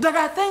 That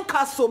I thank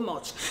her so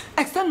much.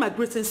 Extend my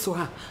greetings to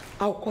her.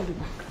 I'll call you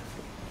back.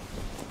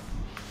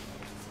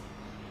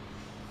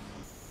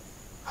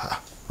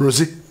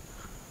 Rosie?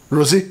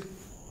 Rosie?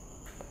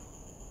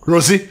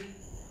 Rosie?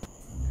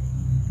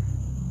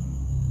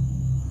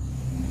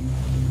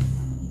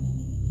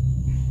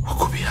 What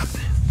could be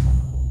happening?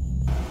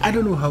 I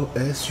don't know how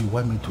else you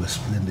want me to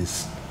explain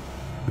this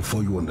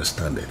before you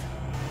understand it.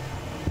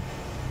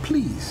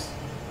 Please,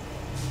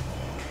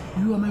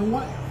 you are my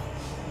wife,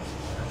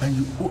 and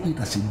you owe it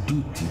as a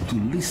duty to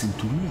listen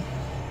to me.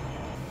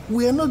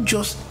 We are not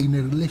just in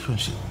a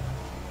relationship.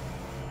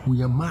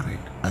 We are married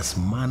as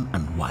man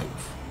and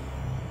wife.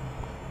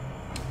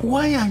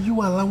 Why are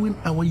you allowing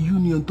our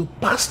union to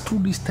pass through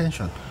this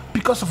tension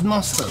because of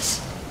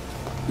nonsense?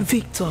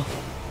 Victor,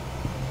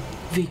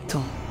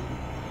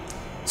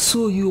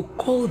 so you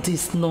call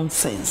this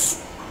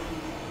nonsense?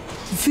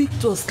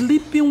 Victor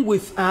sleeping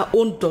with our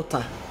own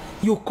daughter,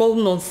 you call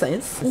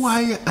nonsense?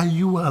 Why are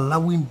you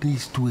allowing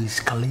this to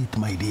escalate,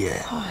 my dear?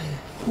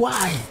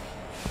 Why?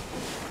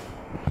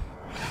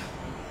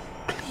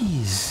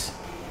 Please.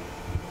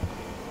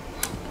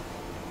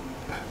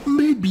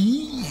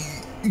 Maybe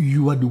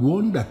you are the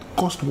one that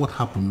caused what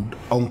happened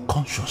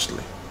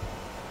unconsciously.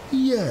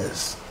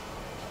 Yes.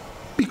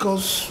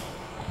 Because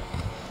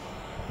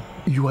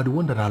you are the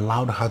one that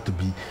allowed her to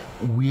be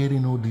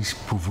wearing all these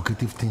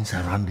provocative things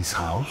around this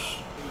house.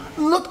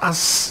 Not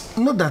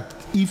that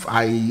if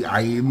I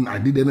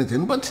did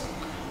anything, but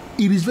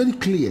it is very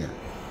clear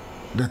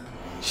that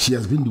she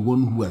has been the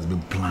one who has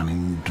been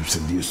planning to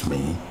seduce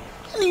me.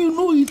 And you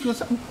know it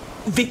yourself.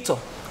 Victor,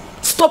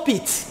 stop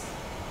it.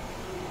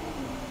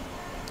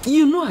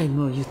 You know I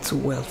know you too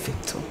well,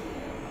 Victor.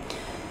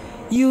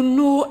 You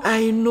know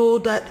I know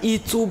that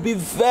it will be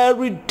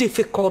very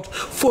difficult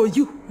for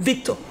you,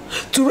 Victor,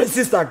 to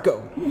resist that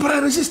girl. But I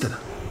resisted her.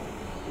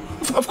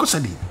 Of course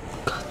I did.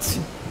 Got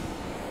you.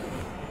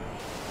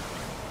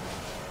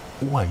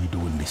 Why are you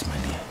doing this, my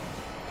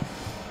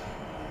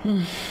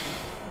dear?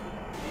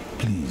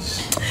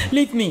 Please.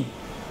 Leave me.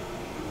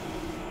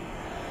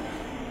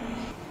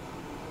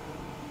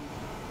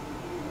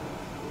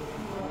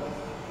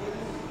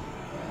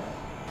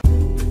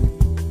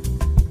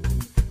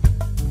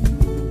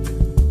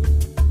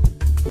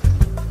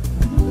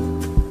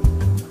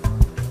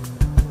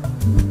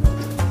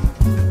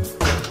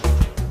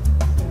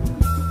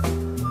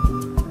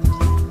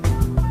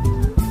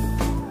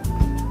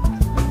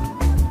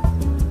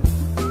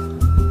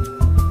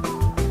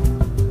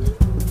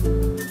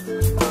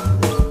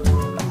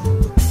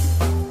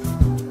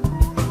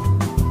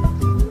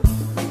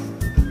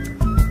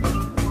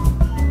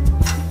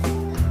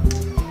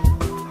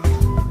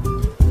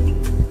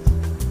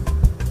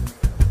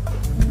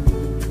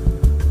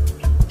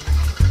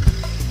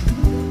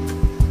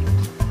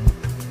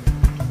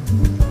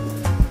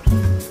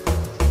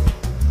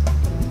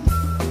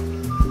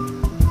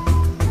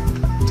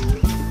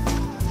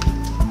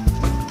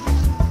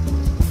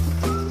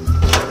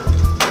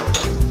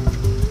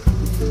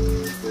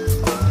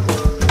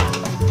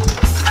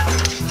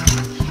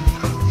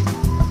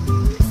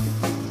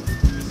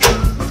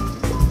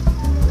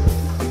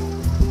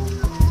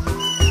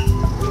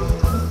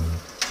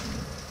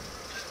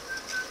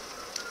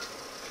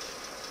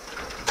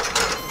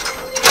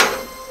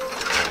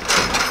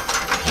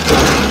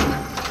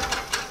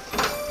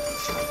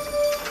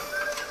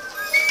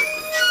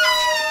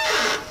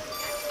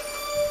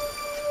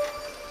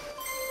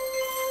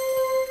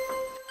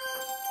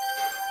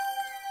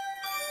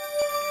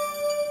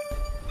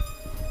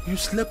 You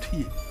slept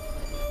here.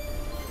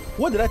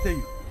 What did I tell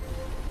you?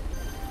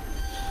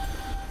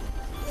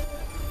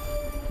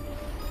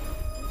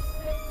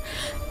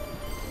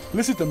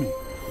 Listen to me.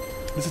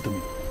 Listen to me.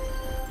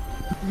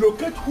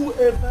 Locate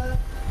whoever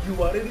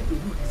you are ready to do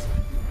this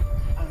video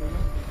and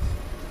remember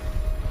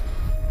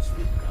this.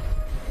 Speak.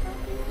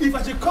 If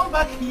I should come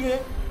back here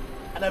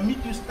and I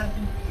meet you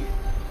standing here,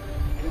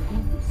 I'm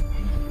going to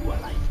skin you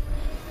alive.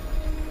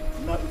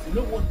 Now, if you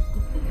know what is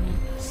good for you,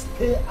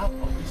 stay out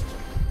of this street.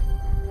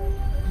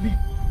 Leave.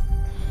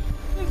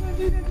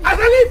 As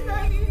I leave!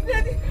 Daddy!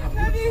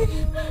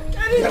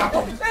 Get out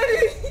of this!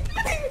 Daddy!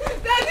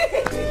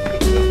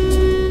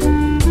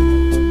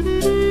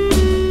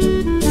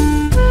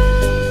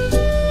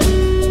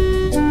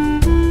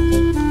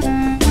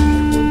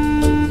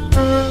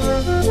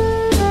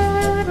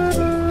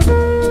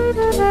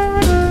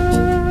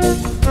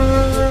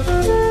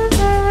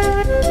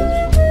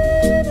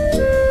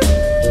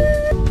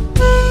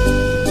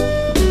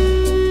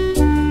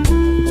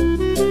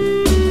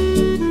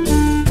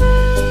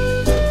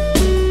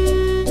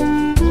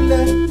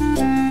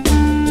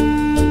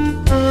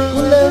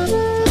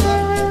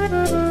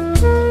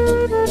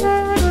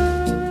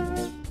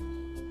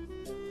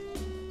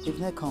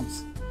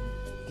 Comes,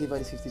 give her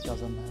the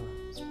 50,000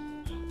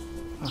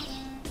 naira.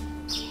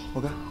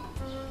 Okay,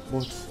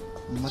 but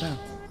madam,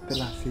 tell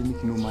her say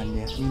make no man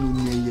here, no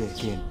near here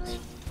again.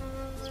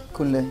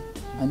 Kunle,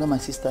 I know my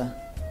sister,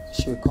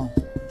 she will come.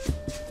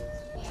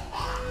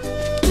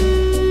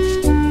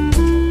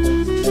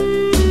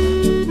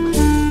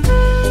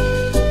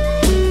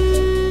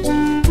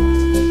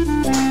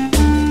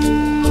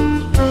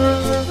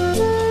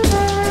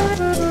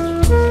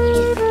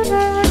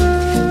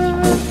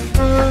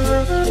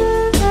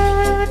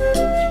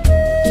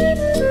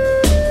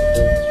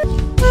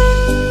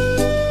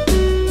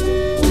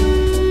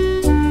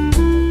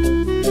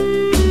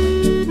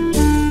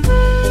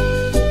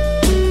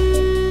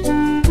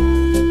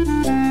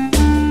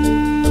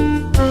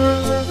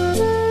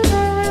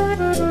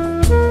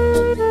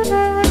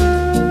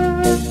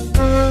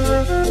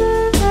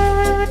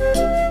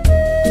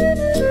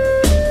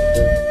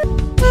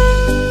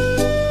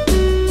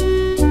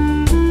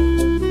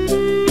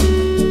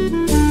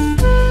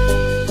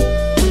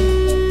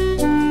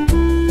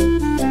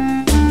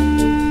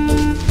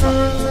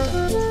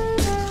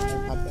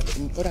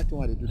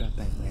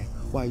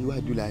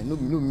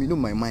 No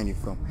my mind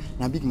from.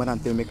 Now big madam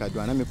tell me make I do,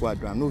 and I make what I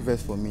do. No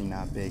verse for me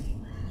now, beg.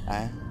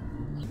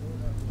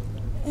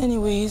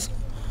 Anyways,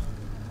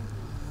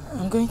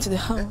 I'm going to the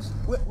house.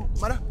 Wait,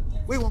 madam,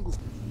 where you want to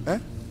go?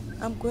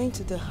 I'm going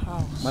to the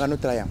house. Madam, no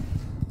try am.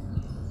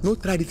 No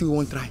try this thing we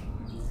won't try.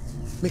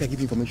 Make I give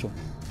you information.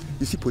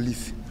 You see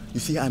police,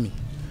 you see army.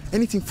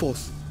 Anything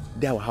false,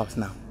 they're our house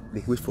now.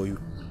 They wait for you.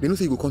 They don't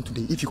say you go come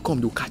today. If you come,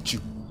 they'll catch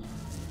you.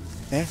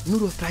 No,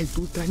 don't try,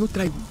 no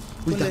try.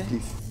 Wait that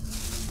place.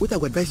 What I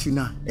would advise you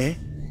now,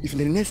 if in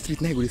the next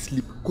street now you go to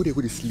sleep, go there,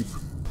 go to sleep.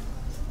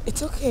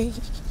 It's okay.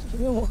 You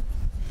know what?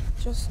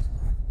 Just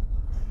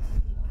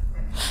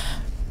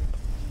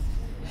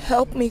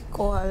help me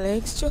call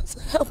Alex. Just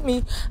help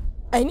me.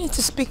 I need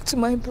to speak to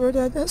my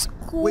brother. That's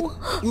cool. Wait,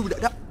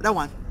 that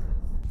one?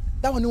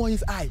 That one no one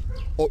use eye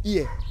or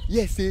ear.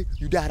 Yes, say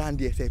you there around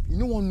there, self. You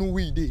no one know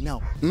where you there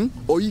now.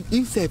 Or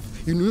if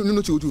self, you know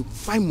what you do.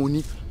 Find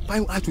money,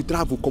 find how to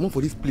travel, come on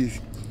for this place.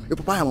 Your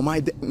papa and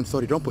mama,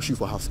 sorry, don't pursue you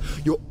for house.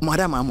 Your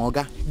madam and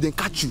Moga, then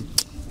catch you.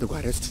 They go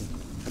arrest you.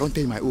 I don't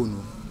tell you my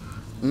own.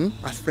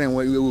 As friend,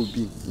 where we will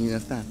be. You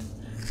understand?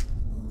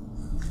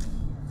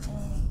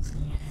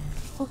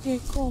 Okay,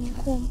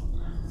 come.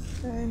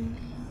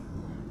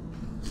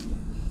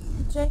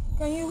 Jack,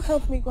 can you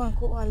help me go and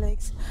call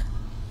Alex?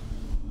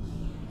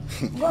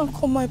 Go and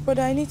call my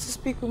brother. I need to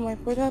speak with my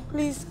brother,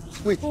 please.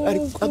 Wait,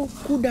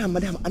 cool down,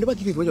 madam. I never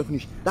give you information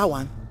finish. That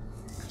one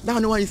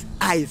is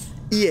eyes.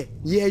 Hear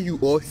you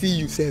or see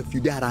yourself,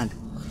 you there around.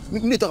 We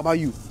need to talk about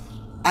you.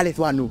 Alex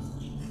want know.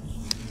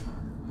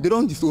 They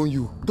don't disown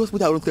you. Those people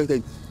that don't tell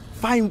them.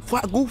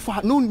 Go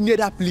far, no near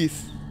that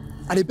place.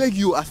 And they beg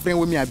you as friend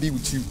with me, I be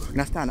with you.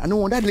 Understand? I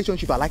know that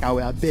relationship I like, I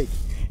will beg.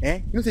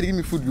 You don't say they give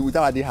me food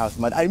without their house,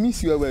 man. I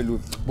miss you well,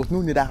 but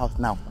no near that house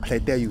now, as I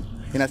tell you.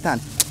 You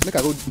understand? Make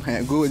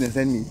I go and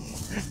send me.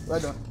 Well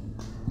done.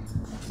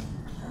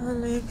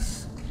 Alex.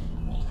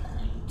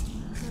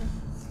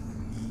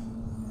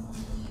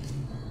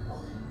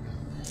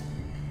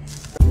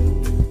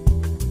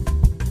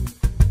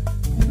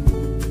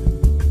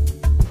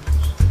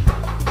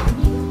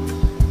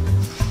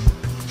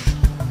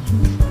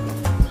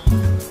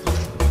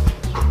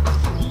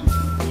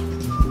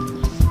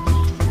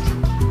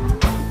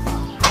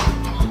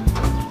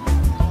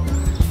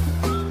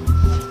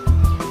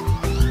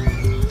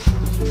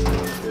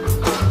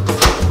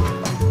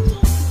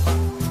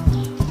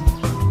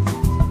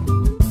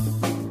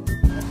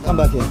 Come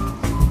back here.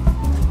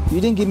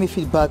 You didn't give me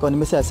feedback on the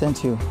message I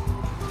sent you.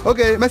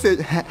 Okay,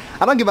 message.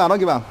 I don't give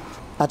her.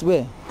 At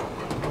where?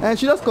 And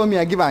she just call me,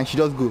 I give her and she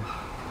just go.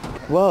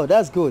 Wow,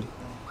 that's good.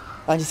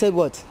 And she said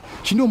what?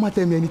 She no man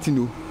tell me anything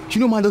though. She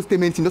no man just tell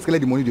me anything, just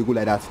let the money they go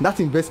like that. That's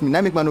investment.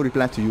 Now make man no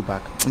reply to you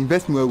back.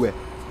 Invest me where?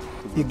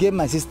 You gave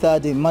my sister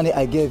the money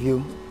I gave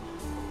you,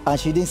 and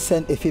she didn't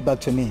send a feedback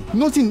to me.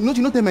 Nothing, no,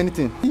 you not tell me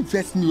anything.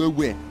 Invest me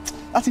where?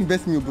 That's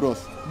invest me,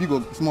 bros. Big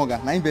or small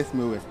guy. Now invest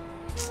me where?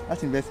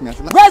 That's invest me.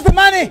 Where's the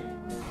money?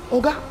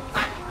 Oga.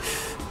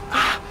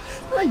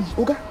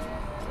 Oga.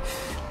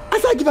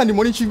 As I give her the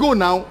money, she go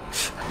now.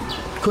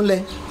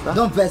 Kunle,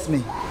 don't vex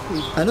me.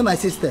 I know my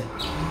sister.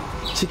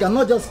 She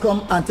cannot just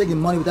come and take the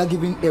money without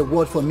giving a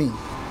word for me.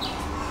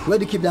 Where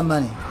do you keep that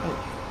money?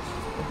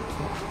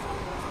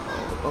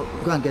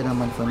 Go and get that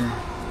money for me.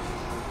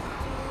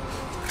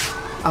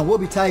 And what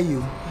will tell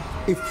you,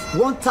 if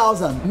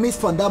 1,000 missed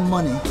from that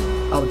money,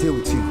 I'll deal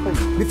with you.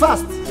 Be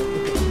fast.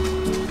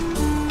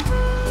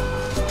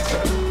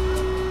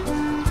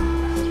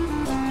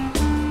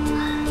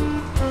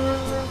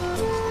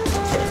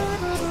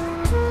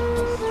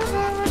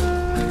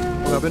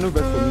 No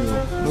best for me,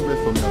 no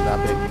best for me, I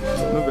beg.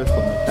 No best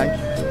for me, thank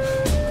you.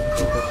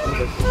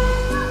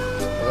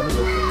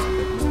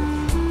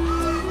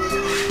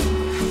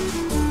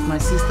 My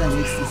sister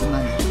needs this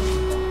money.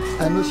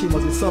 I know she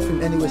must be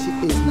suffering anywhere she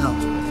is now.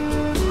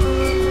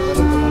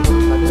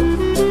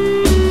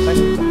 Thank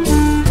you.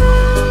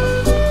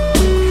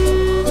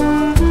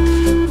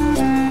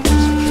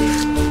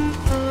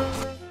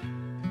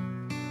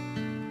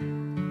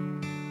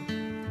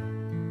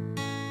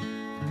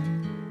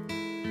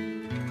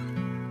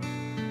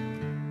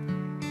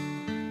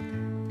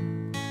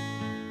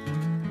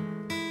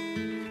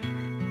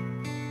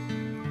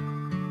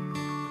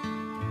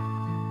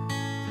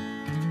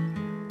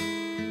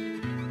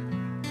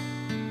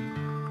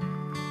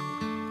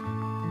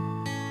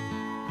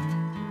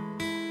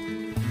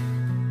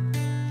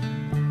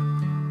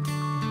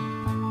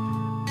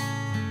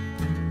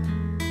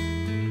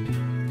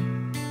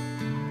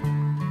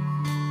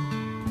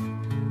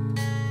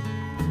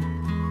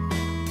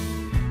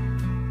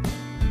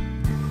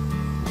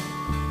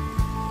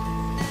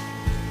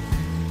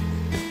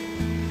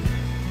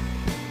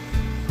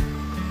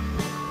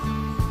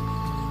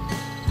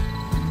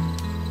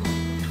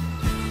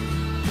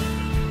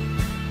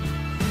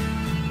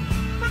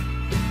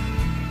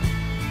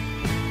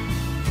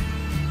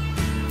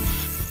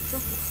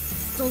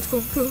 Don't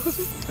go close.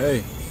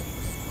 Hey,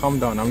 calm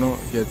down. I'm not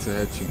here to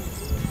hurt you.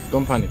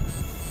 Don't panic.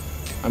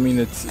 I mean,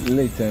 it's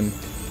late and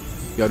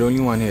you're the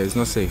only one here. It's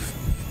not safe.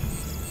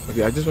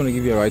 Okay, I just want to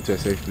give you a ride to a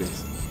safe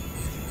place.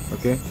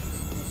 Okay?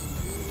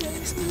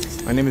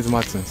 My name is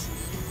Martins.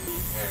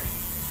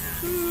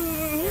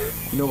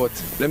 You know what?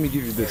 Let me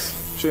give you this.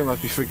 Sure, you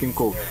must be freaking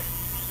cold.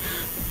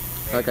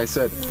 Like I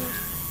said,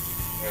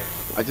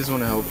 I just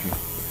want to help you.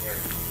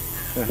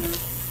 Yeah.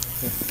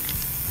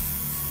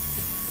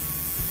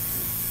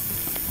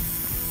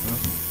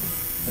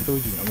 I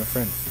told you, I'm a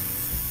friend.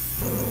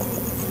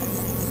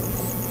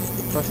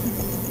 Trust me.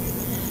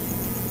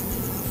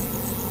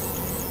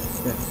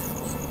 Yeah.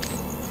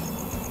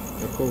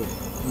 You're cold.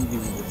 Let me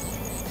give you this.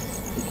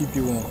 To keep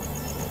you warm.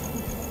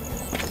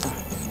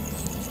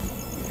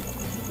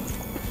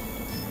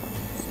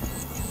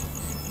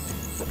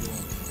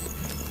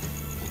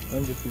 Let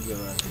me just give you a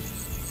ride.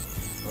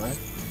 Alright?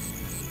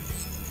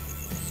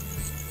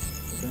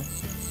 Okay?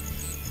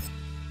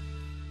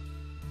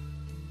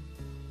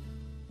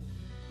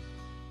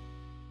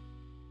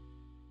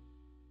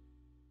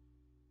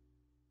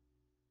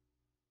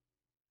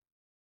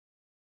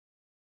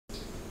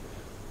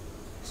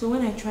 So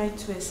when I tried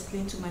to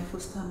explain to my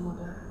foster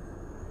mother,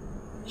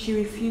 she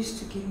refused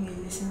to give me a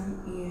listening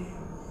ear.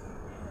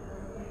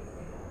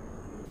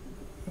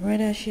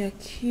 Rather, she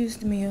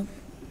accused me of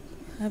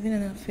having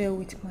an affair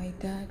with my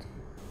dad.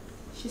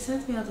 She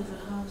sent me out of the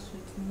house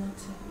with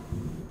nothing.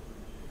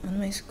 And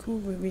my school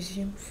will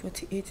resume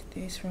 48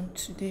 days from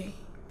today.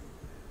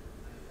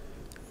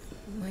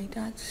 My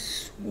dad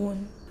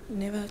sworn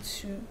never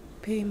to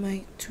pay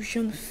my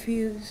tuition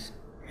fees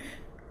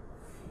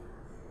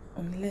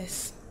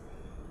unless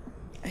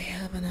I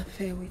have an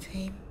affair with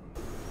him.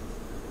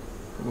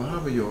 What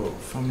about your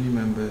family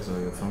members or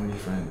your family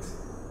friends?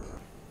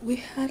 We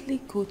hardly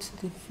go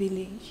to the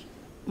village.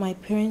 My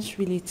parents'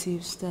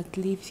 relatives that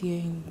live here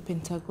in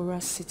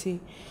Pentagora City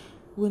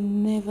will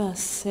never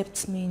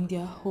accept me in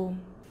their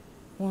home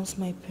once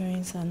my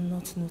parents are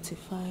not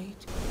notified.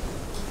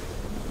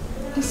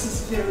 This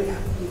is very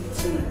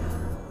afflicting.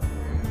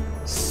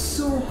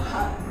 So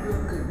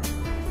heartbroken.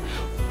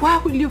 Why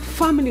will your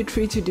family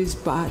treat you this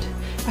bad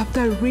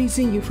after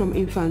raising you from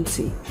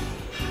infancy?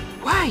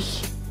 Why?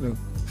 Look,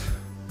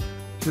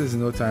 this is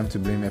no time to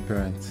blame your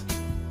parents.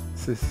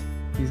 Sis,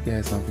 please get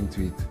her something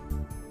to eat.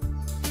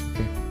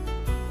 Okay?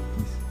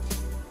 Please.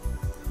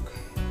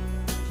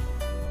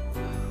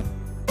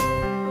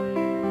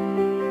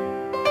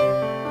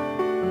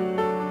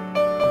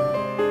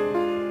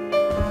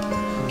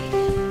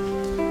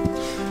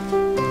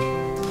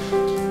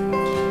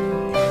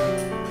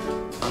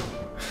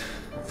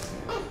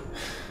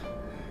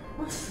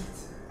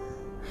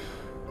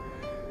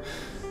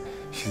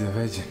 She's a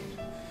virgin.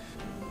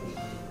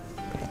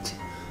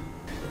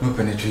 No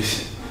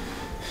penetration.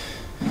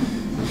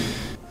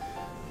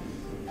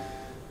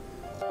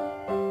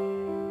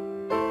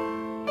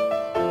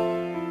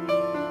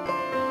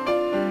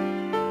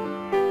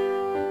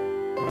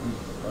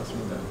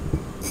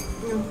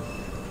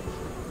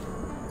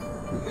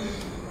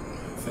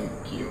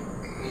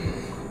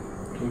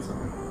 later.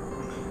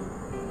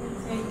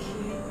 Thank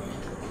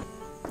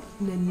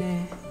you.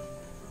 Nene,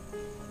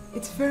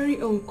 it's very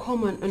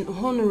uncommon and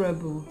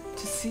honorable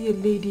to see a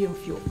lady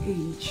of your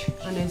age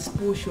and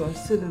expose you are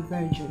still a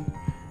virgin.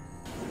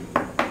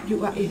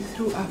 You are a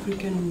true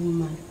African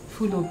woman,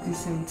 full of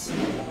decency.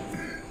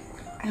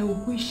 I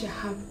wish I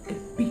had a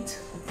bit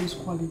of those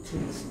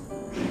qualities.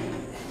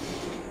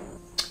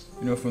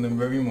 You know, from the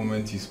very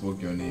moment you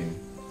spoke your name,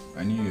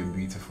 I knew you were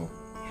beautiful.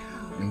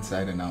 Yeah.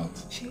 Inside and out.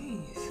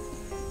 Jeez.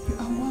 You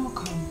are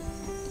welcome.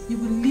 You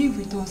will live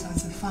with us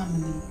as a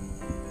family.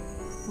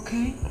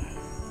 Okay?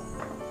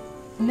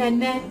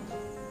 Nene.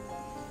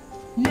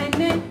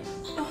 Nene.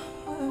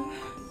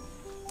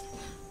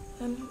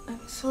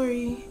 I'm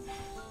sorry.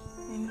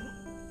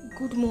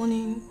 Good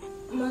morning.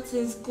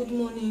 Martins, good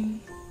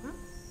morning.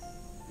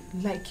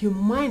 Like your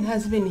mind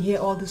has been here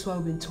all this while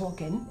we've been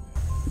talking.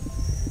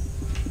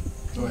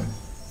 Well,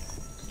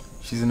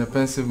 she's in a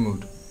pensive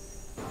mood.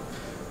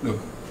 Look,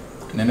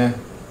 Nene,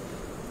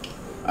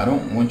 I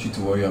don't want you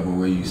to worry about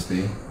where you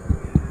stay,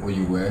 what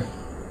you wear,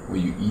 where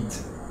you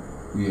eat,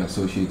 who you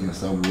associate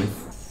yourself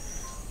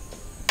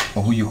with,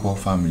 or who you call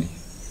family.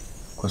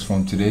 Because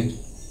from today,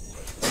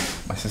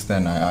 my sister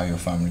and I are your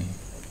family.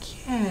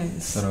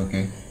 Yes. Is that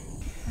okay?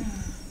 Yeah.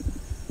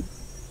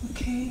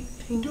 Okay?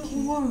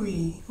 Don't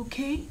worry,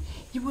 okay?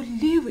 You will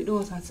live with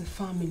us as a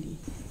family.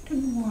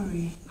 Don't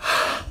worry.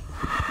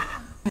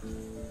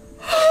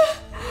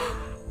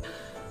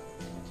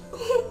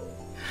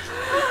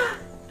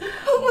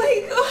 Oh my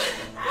God!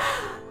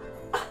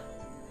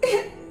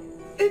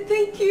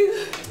 Thank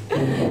you.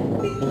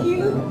 Thank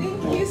you.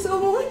 Thank you so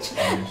much.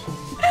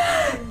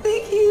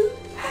 Thank you.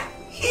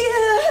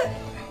 Yeah.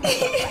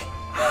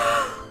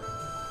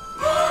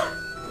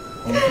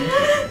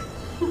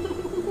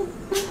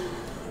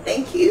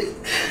 Thank you.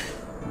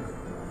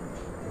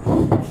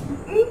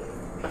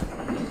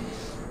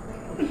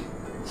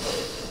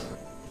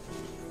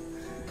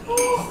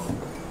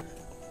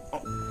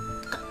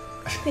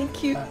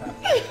 Thank you.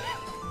 Hey.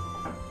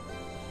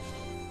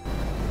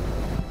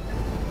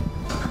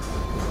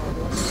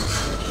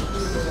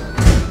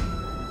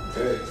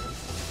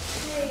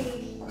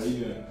 Hey. How you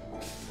doing?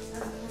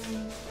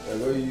 I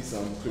got you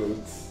some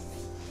clothes.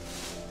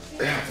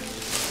 I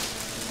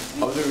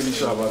wasn't really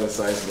sure about the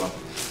size, but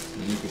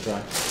you could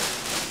try.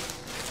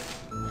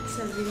 It's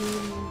a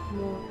really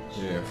more.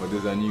 Yeah, for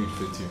this I knew it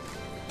fit you.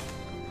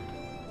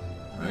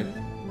 Right?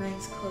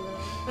 Nice color.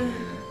 Yeah.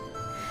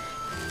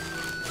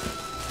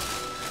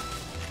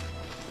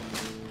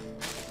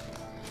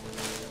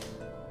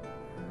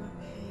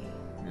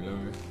 You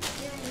love it?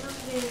 Yeah, I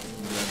love it.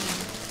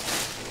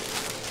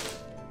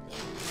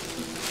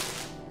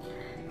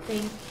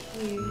 Thank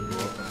you. You're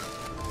welcome.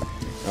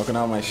 Now can I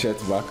have my shirt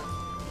back?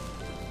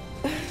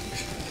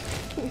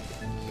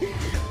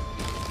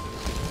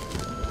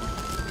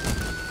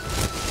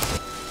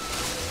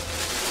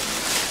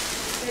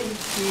 Thank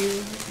you.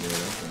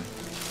 Yeah, okay.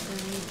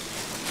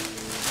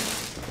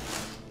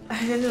 I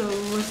don't know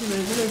what I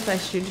don't know if I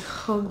should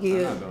hug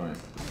you. No, don't worry.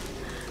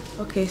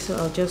 Okay, so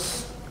I'll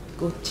just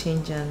go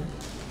change and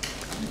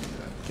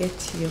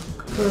get your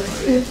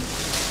clothes.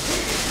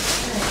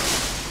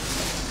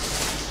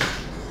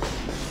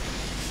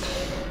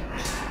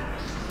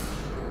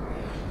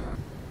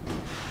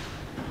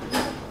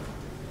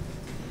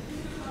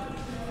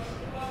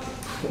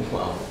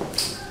 Wow.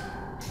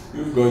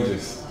 You're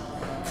gorgeous.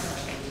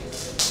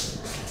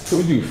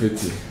 Told you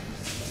fit you.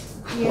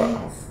 Yes,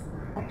 Wow.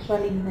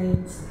 actually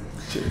nice.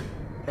 Chill.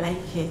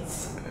 Like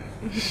it.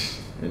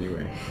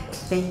 Anyway.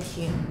 Thank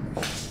you.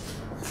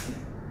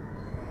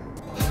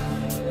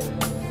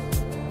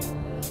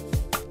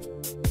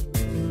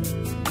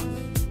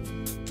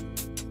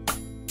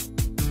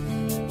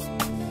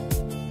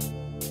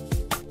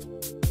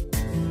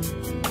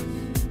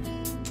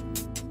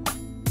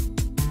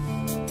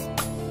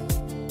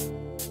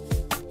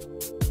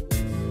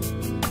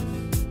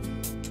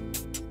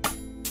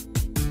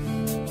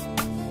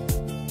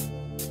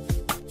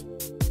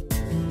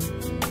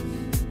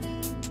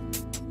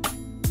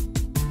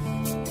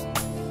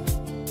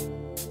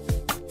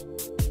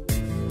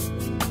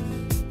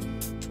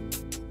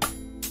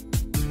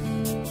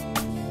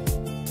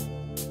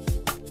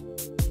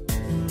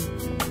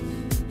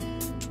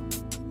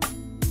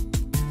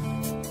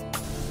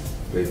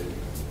 Babe,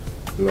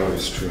 love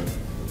is true,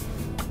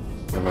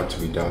 never to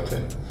be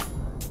doubted.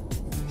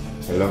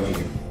 I love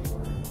you,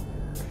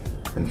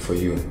 and for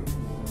you,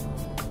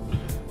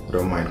 I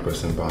don't mind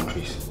crossing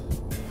boundaries.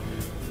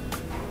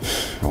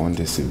 I want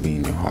this to be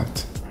in your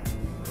heart.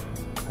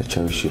 I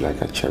cherish you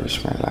like I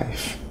cherish my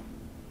life.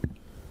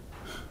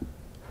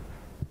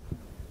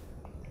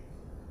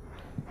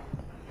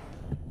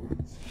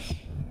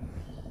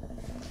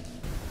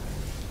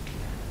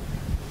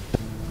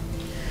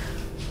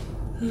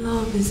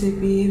 Love is a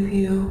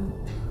behavior.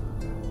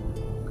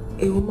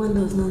 A woman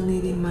does not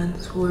need a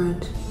man's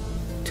word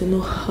to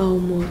know how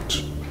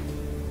much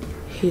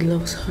he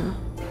loves her.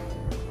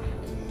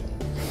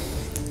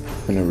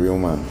 And a real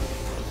man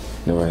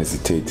never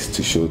hesitates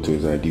to show to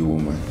his ideal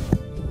woman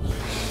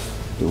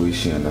the way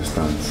she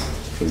understands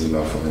There's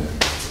love for me.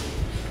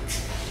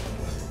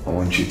 I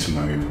want you to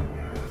marry me.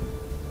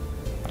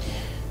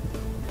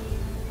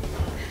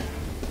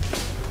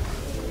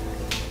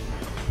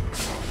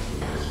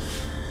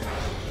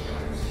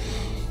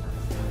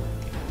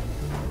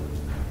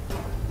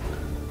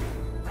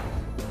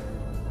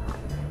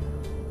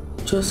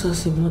 Just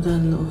as a mother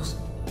loves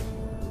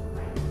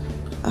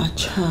a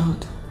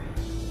child,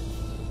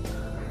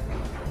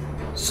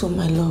 so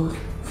my love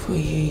for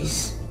you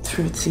is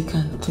through thick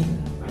and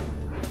thin.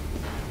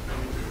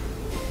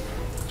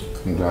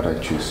 I'm glad I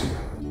choose you.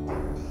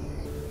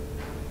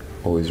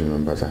 Always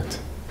remember that.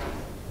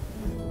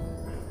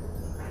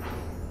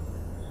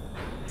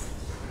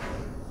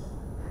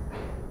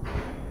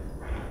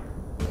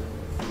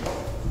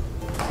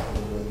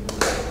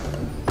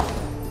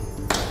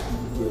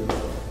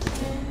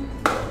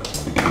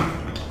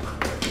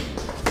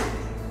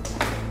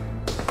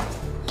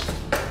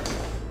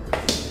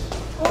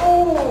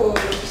 Oh,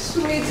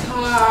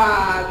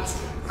 sweetheart.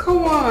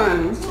 Come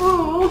on.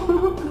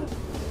 Oh.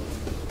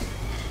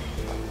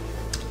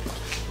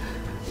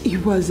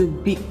 It was a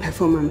big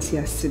performance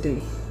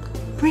yesterday.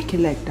 Break a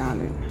leg,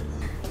 darling.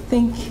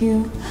 Thank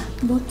you.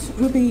 But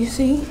Ruby, you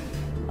see,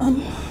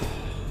 I'm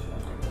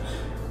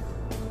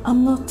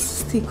not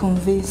still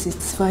convinced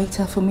it's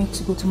vital for me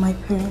to go to my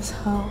parents'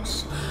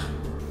 house.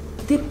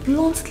 They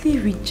bluntly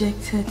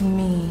rejected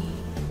me.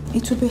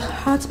 It will be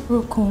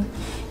heartbroken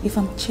if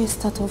I'm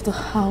chased out of the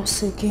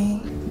house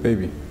again.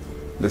 Baby,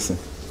 listen.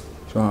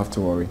 You don't have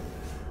to worry.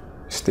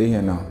 Stay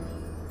here now,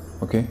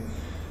 okay?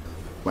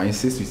 But I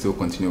insist we still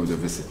continue with the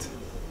visit.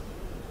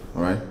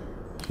 Alright?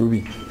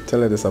 Ruby,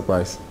 tell her the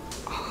surprise.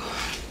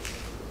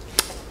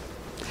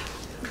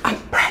 I'm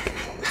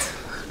pregnant.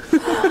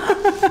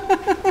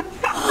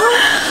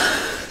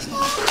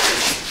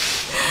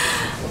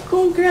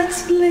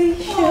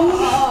 Congratulations.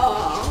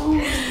 Oh.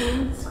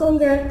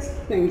 Congrats.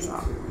 Thanks.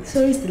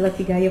 So is the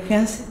lucky guy your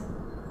fiancé?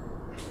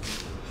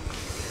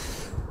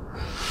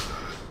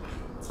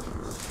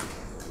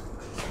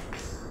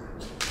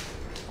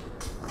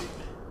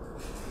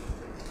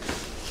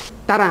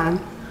 Taran,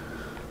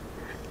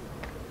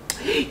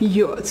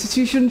 your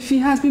tuition fee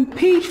has been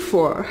paid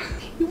for.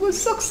 It was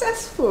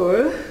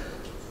successful.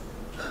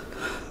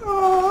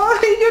 Oh,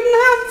 you didn't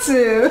have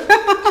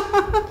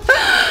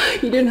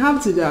to. You didn't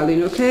have to,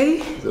 darling,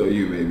 okay? So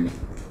you, baby.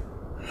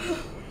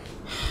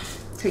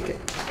 Take it.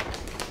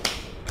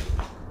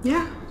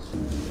 Yeah.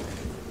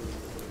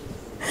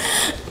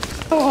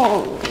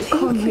 Oh,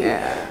 come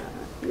here.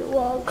 You're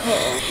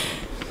welcome.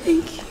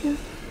 Thank you.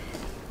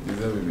 You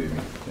love me,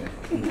 baby. Yeah.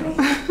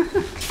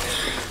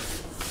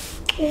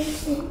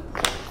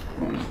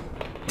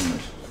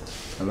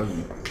 I love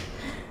you.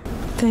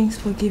 Thanks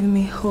for giving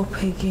me hope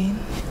again.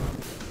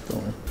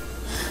 Don't worry.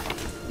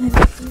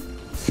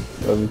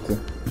 Love Love you too.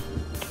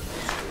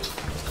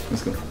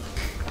 Let's go.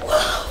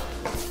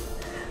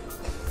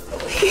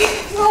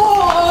 Oh.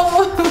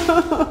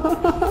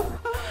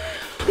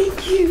 Thank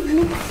you.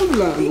 No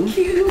problem. Thank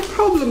you. No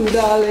problem,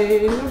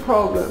 darling. No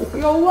problem.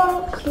 You're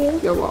welcome.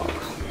 You're welcome.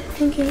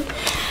 Thank you.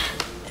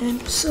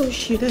 So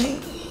should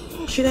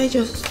I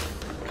just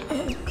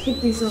keep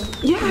this up?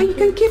 Yeah, you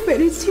can keep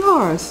it. It's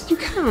yours. You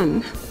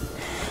can.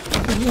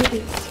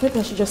 Maybe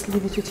I should just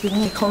leave it with you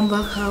when I come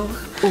back out.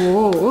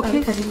 Oh, okay.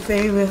 I did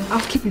very well.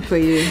 I'll keep it for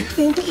you.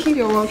 Thank you.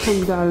 You're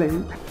welcome,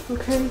 darling.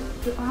 Okay.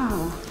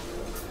 Wow.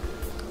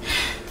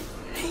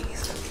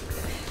 Thanks.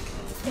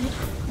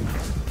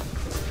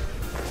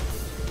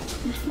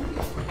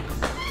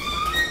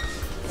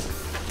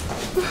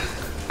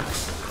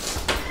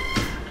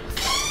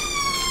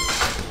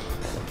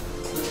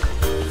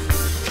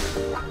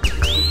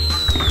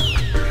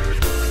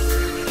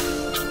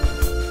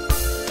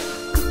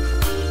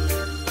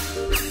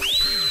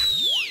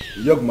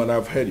 Young man,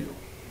 I've heard you.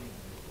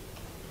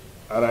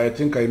 And I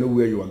think I know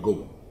where you are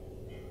going.